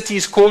is the city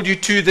He's called you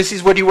to. This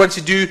is what He wants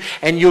to do.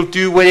 And you'll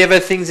do whatever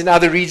things in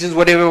other regions,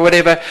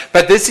 whatever.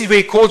 But this is where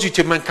He calls you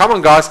to. Man, come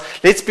on, guys.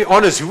 Let's be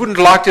honest. Who wouldn't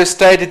like to have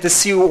stayed at the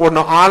sea or on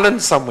an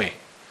island somewhere?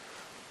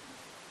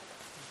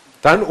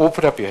 Don't all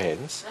put up your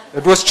hands.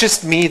 It was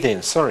just me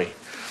then. Sorry.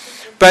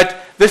 But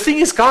the thing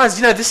is, guys,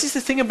 this is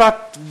the thing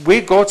about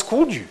where God's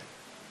called you.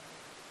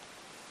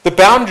 The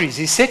boundaries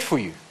He set for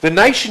you. The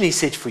nation He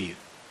set for you.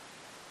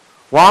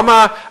 Why am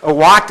I a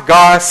white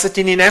guy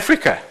sitting in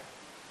Africa?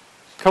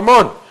 Come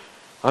on.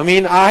 I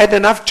mean, I had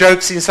enough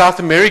jokes in South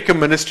American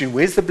ministry.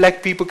 Where's the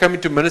black people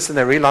coming to minister? And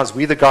they realize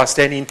we're the guys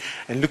standing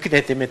and looking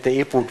at them at the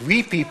airport.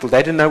 We people, they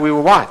didn't know we were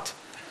white.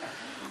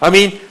 I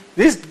mean,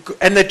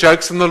 and the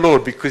jokes on the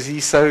Lord, because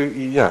He's so,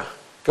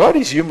 God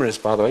is humorous,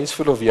 by the way. He's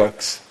full of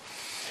jokes.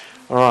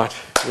 All right.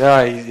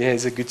 Yeah, He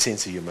has a good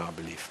sense of humor, I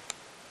believe.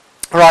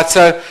 All right,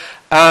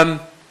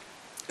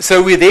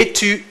 so we're there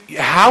to,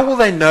 how will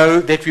they know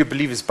that we're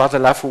believers? By the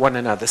love for one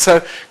another.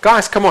 So,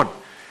 guys, come on.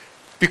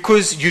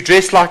 Because you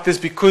dress like this,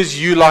 because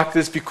you like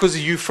this, because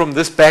you from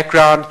this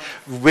background,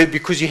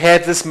 because you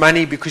have this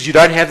money, because you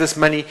don't have this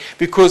money,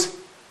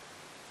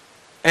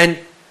 and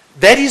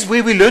that is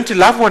where we learn to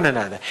love one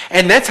another.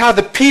 And that's how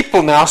the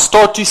people now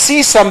start to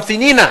see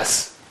something in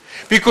us.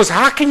 Because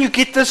how can you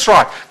get this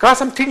right?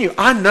 Guys, I'm telling you,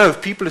 I know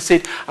if people have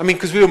said,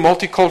 because we're a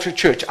multicultural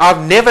church,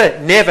 I've never,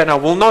 and I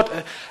will not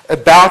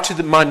bow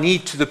to my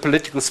need to the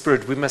political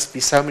spirit. We must be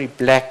so many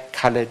black,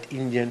 colored,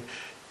 Indian,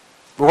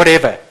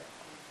 whatever.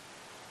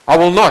 I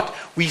will not.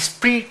 We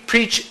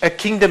preach a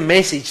kingdom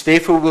message,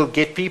 therefore we'll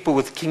get people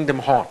with kingdom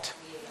heart.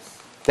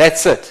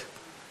 That's it.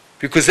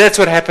 Because that's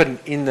what happened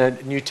in the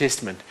New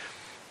Testament.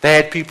 They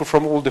had people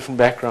from all different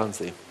backgrounds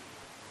there.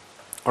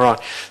 All right.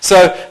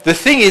 So the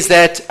thing is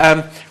that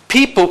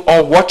people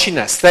are watching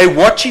us. They're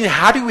watching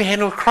how do we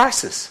handle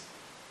crisis.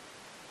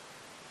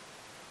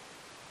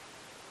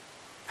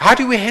 How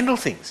do we handle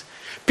things?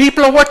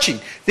 People are watching.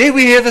 There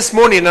we hear this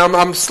morning, and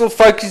I'm still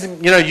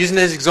focusing, using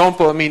as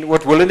example,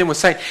 what Will and them was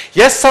saying.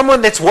 Yes,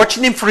 someone that's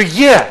watching them for a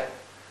year.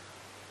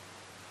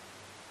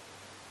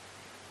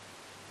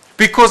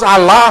 Because our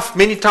laugh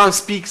many times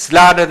speaks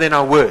louder than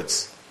our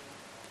words.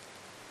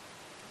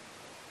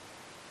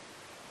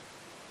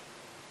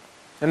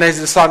 And they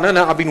decide,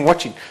 no, I've been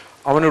watching.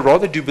 I want to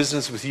rather do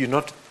business with you,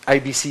 not A,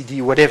 B, C,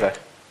 D, whatever.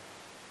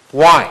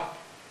 Why?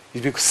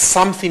 It's because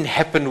something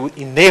happened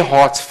in their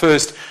hearts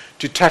first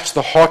to touch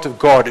the heart of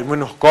God. And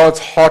when God's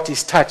heart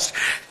is touched,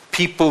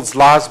 people's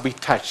lives will be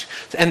touched.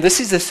 And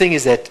this is the thing,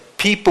 is that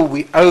people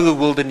we owe the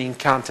world an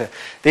encounter.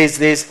 There's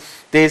the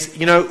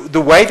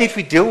way that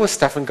we deal with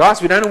stuff. And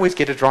guys, we don't always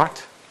get it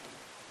right.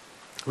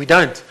 We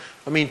don't.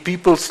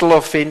 People still are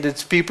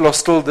offended. People are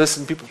still this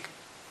and people.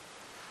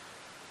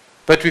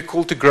 But we're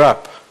called to grow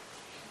up.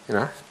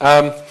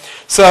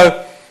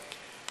 So,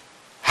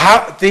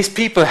 there's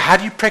people, how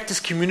do you practice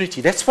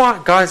community? That's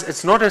why, guys,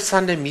 it's not a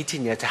Sunday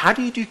meeting yet. How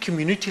do you do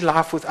community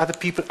life with other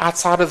people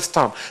outside of this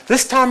time?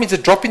 This time is a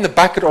drop in the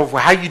bucket of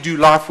how you do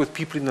life with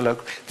people in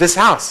this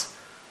house.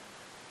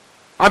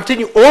 I'm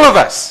telling you, all of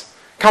us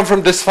come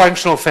from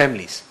dysfunctional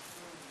families.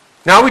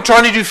 Now we're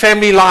trying to do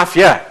family life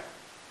here.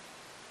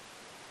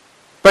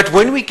 But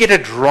when we get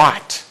it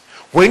right,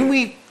 when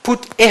we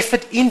put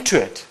effort into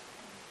it,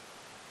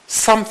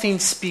 something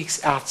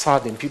speaks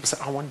outside them. People say,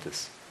 I want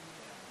this.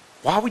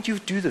 Why would you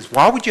do this?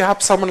 Why would you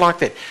help someone like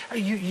that?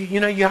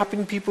 You're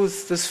helping people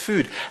with this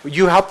food.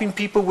 You're helping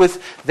people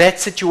with that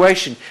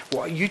situation.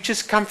 You're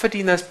just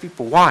comforting those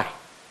people. Why?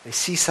 They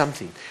see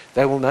something.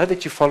 They will know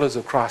that you're followers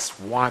of Christ.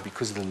 Why?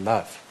 Because of the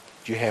love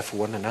you have for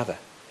one another.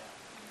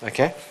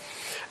 Okay?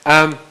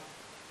 All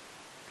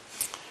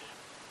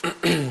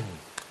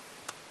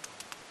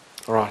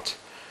right.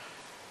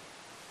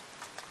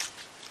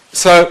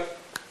 So,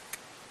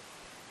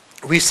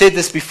 we've said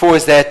this before,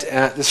 is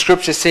that the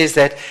scripture says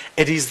that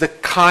it is the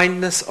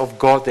kindness of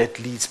God that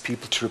leads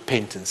people to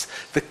repentance.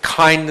 The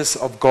kindness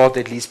of God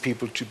that leads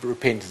people to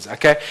repentance.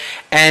 Okay?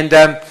 And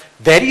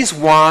that is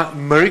why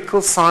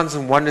miracles, signs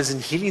and wonders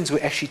and healings were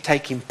actually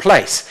taking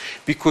place,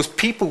 because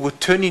people were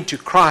turning to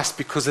Christ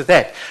because of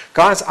that.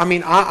 Guys, I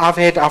mean, I've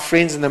had our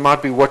friends, and they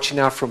might be watching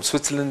now from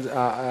Switzerland,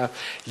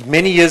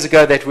 many years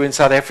ago that were in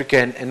South Africa,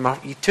 and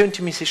he turned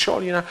to me and said,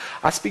 Charles,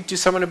 I speak to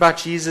someone about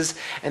Jesus,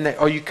 and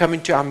are you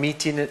coming to our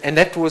meeting? And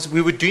that was,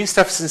 we were doing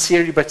stuff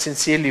sincerely, but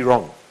sincerely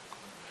wrong.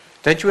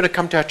 Don't you want to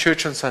come to our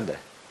church on Sunday?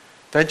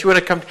 Don't you want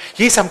to come?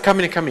 Yes, I'm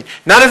coming.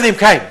 None of them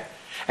came.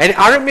 And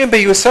I remember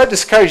he was so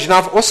discouraged, and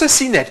I've also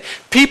seen that.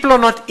 People are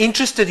not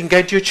interested in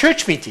going to a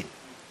church meeting.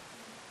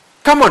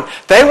 Come on,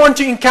 they want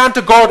to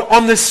encounter God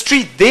on the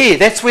street there.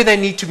 That's where they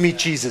need to meet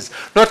Jesus,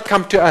 not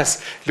come to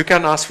us. Look how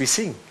nice we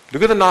sing.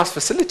 Look at the nice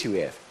facility we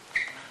have.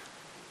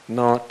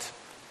 Not.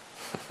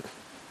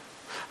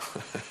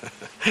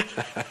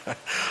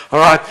 All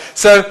right,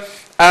 so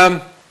I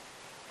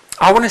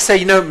want to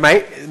say,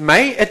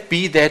 may it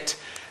be that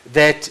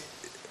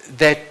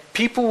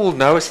people will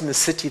know us in the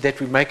city, that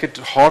we make it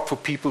hard for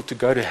people to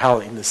go to hell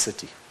in the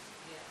city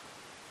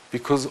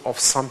because of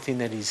something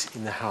that is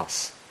in the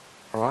house.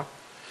 All right?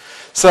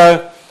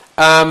 So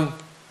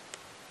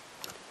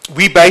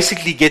we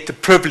basically get the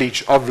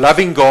privilege of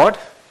loving God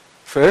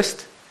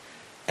first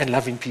and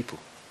loving people.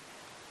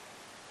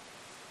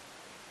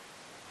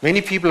 Many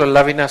people are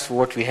loving us for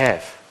what we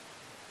have.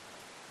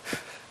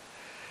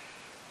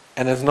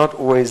 And it's not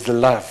always the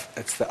love,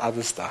 it's the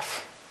other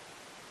stuff.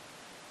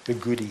 The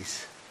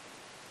goodies.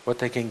 What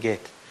they can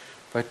get.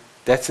 But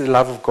that's the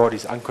love of God,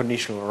 is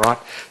unconditional, right?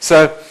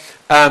 So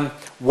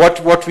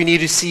what we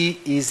need to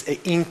see is an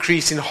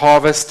increase in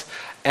harvest.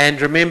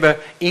 And remember,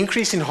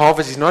 increase in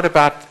harvest is not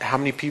about how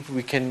many people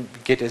we can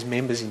get as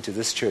members into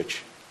this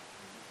church.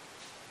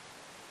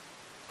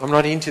 I'm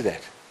not into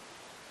that.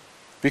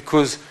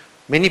 Because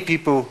many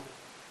people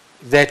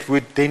that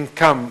would then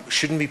come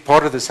shouldn't be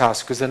part of this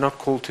house because they're not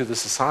called to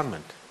this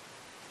assignment.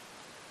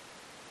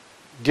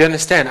 Do you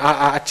understand?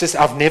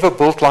 I've never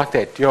built like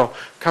that.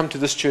 Come to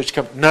this church,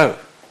 come. No.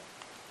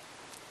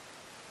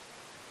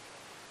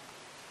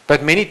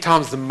 But many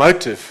times the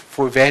motive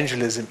for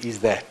evangelism is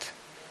that.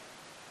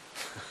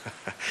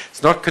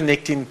 It's not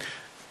connecting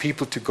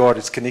people to God,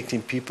 it's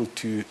connecting people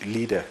to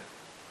leader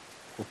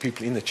or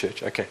people in the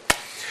church. Okay.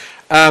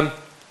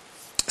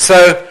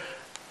 So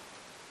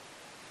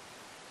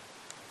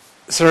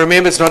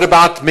remember, it's not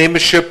about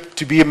membership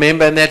to be a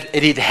member, and that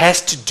it has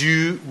to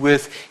do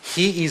with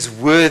he is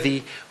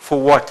worthy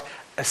for what?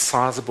 A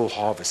sizable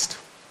harvest.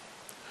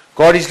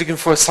 God is looking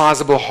for a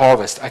sizable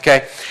harvest.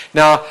 Okay.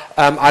 Now,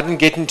 I didn't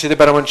get into that,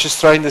 but I want to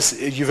just throw in this.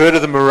 You've heard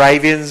of the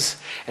Moravians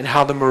and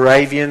how the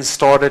Moravians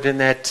started in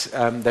that.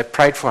 They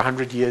prayed for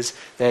 100 years.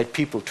 They had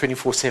people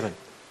 24/7.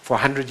 For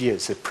 100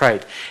 years they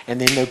prayed, and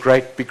then the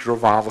great big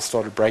revival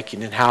started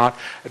breaking. And how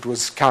it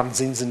was Count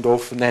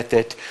Zinzendorf and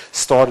that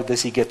started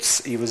this.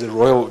 He was a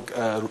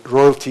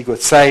royalty, got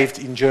saved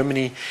in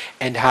Germany,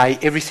 and how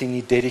everything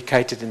he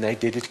dedicated, and they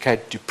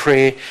dedicated to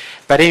prayer.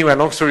 But anyway,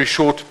 long story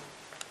short,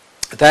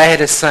 they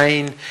had a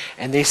saying,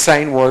 and their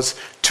saying was,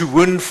 to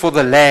win for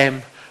the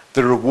Lamb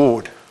the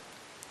reward.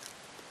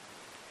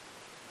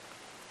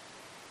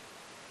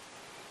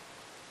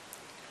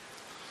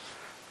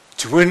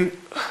 To win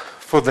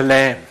for the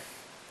Lamb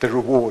the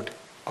reward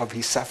of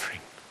his suffering.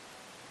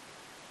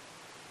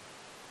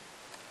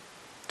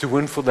 To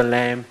win for the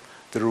Lamb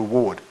the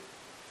reward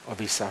of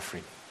his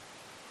suffering.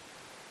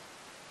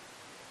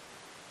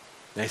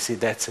 They said,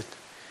 that's it.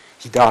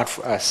 He died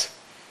for us.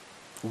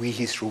 We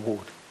his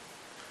reward.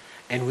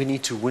 And we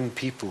need to win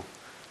people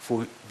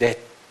for that,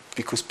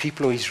 because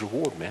people are his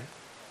reward, man.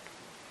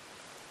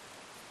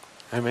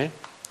 Amen.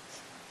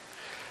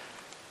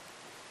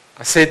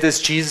 I said this,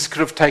 Jesus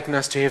could have taken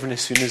us to heaven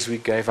as soon as we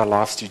gave our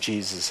lives to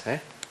Jesus.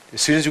 As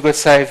soon as we got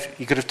saved,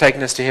 he could have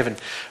taken us to heaven.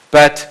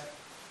 But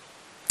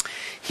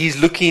he's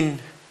looking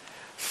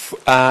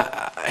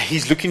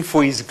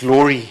for his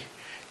glory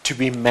to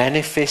be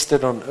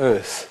manifested on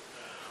earth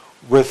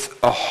with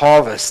a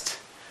harvest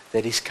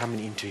that is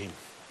coming into him.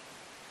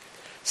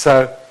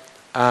 So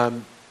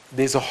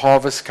there's a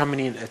harvest coming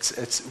in.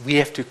 We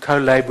have to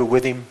co-labor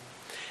with him.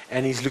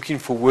 And he's looking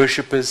for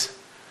worshippers.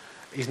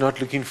 He's not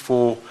looking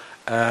for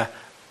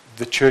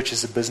the church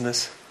as a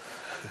business.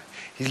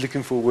 He's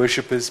looking for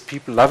worshippers,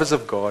 people, lovers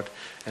of God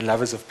and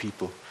lovers of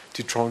people,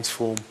 to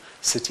transform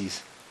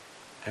cities.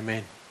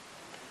 Amen.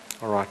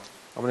 All right.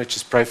 I'm going to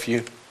just pray for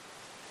you.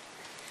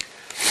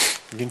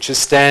 You can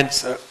just stand.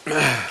 So,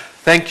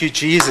 thank you,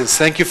 Jesus.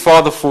 Thank you,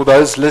 Father, for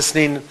those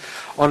listening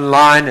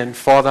online. And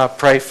Father, I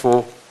pray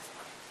for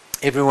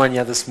everyone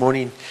here this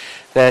morning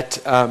that,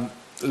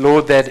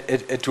 Lord, that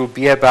it will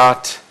be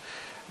about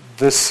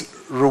this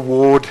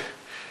reward.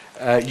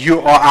 You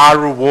are our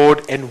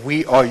reward, and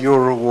we are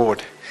your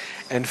reward.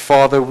 And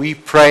Father, we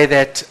pray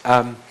that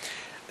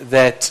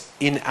that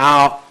in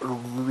our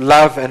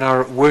love and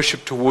our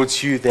worship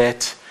towards you,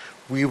 that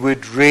we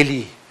would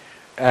really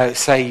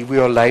say we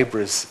are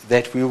laborers,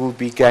 that we will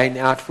be going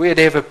out,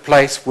 whatever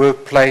place,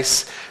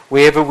 workplace,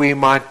 wherever we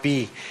might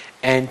be,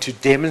 and to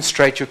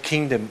demonstrate your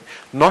kingdom,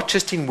 not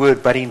just in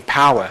word, but in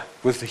power,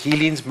 with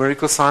healings,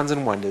 miracles, signs,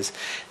 and wonders,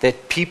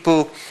 that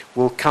people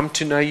will come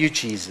to know you,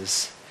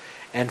 Jesus.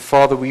 And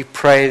Father, we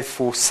pray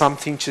for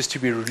something just to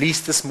be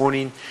released this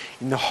morning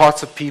in the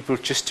hearts of people,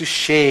 just to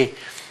share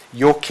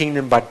your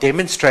kingdom by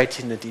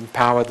demonstrating it in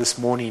power this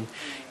morning,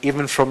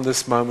 even from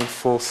this moment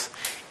forth.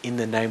 In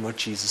the name of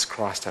Jesus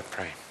Christ, I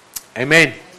pray. Amen.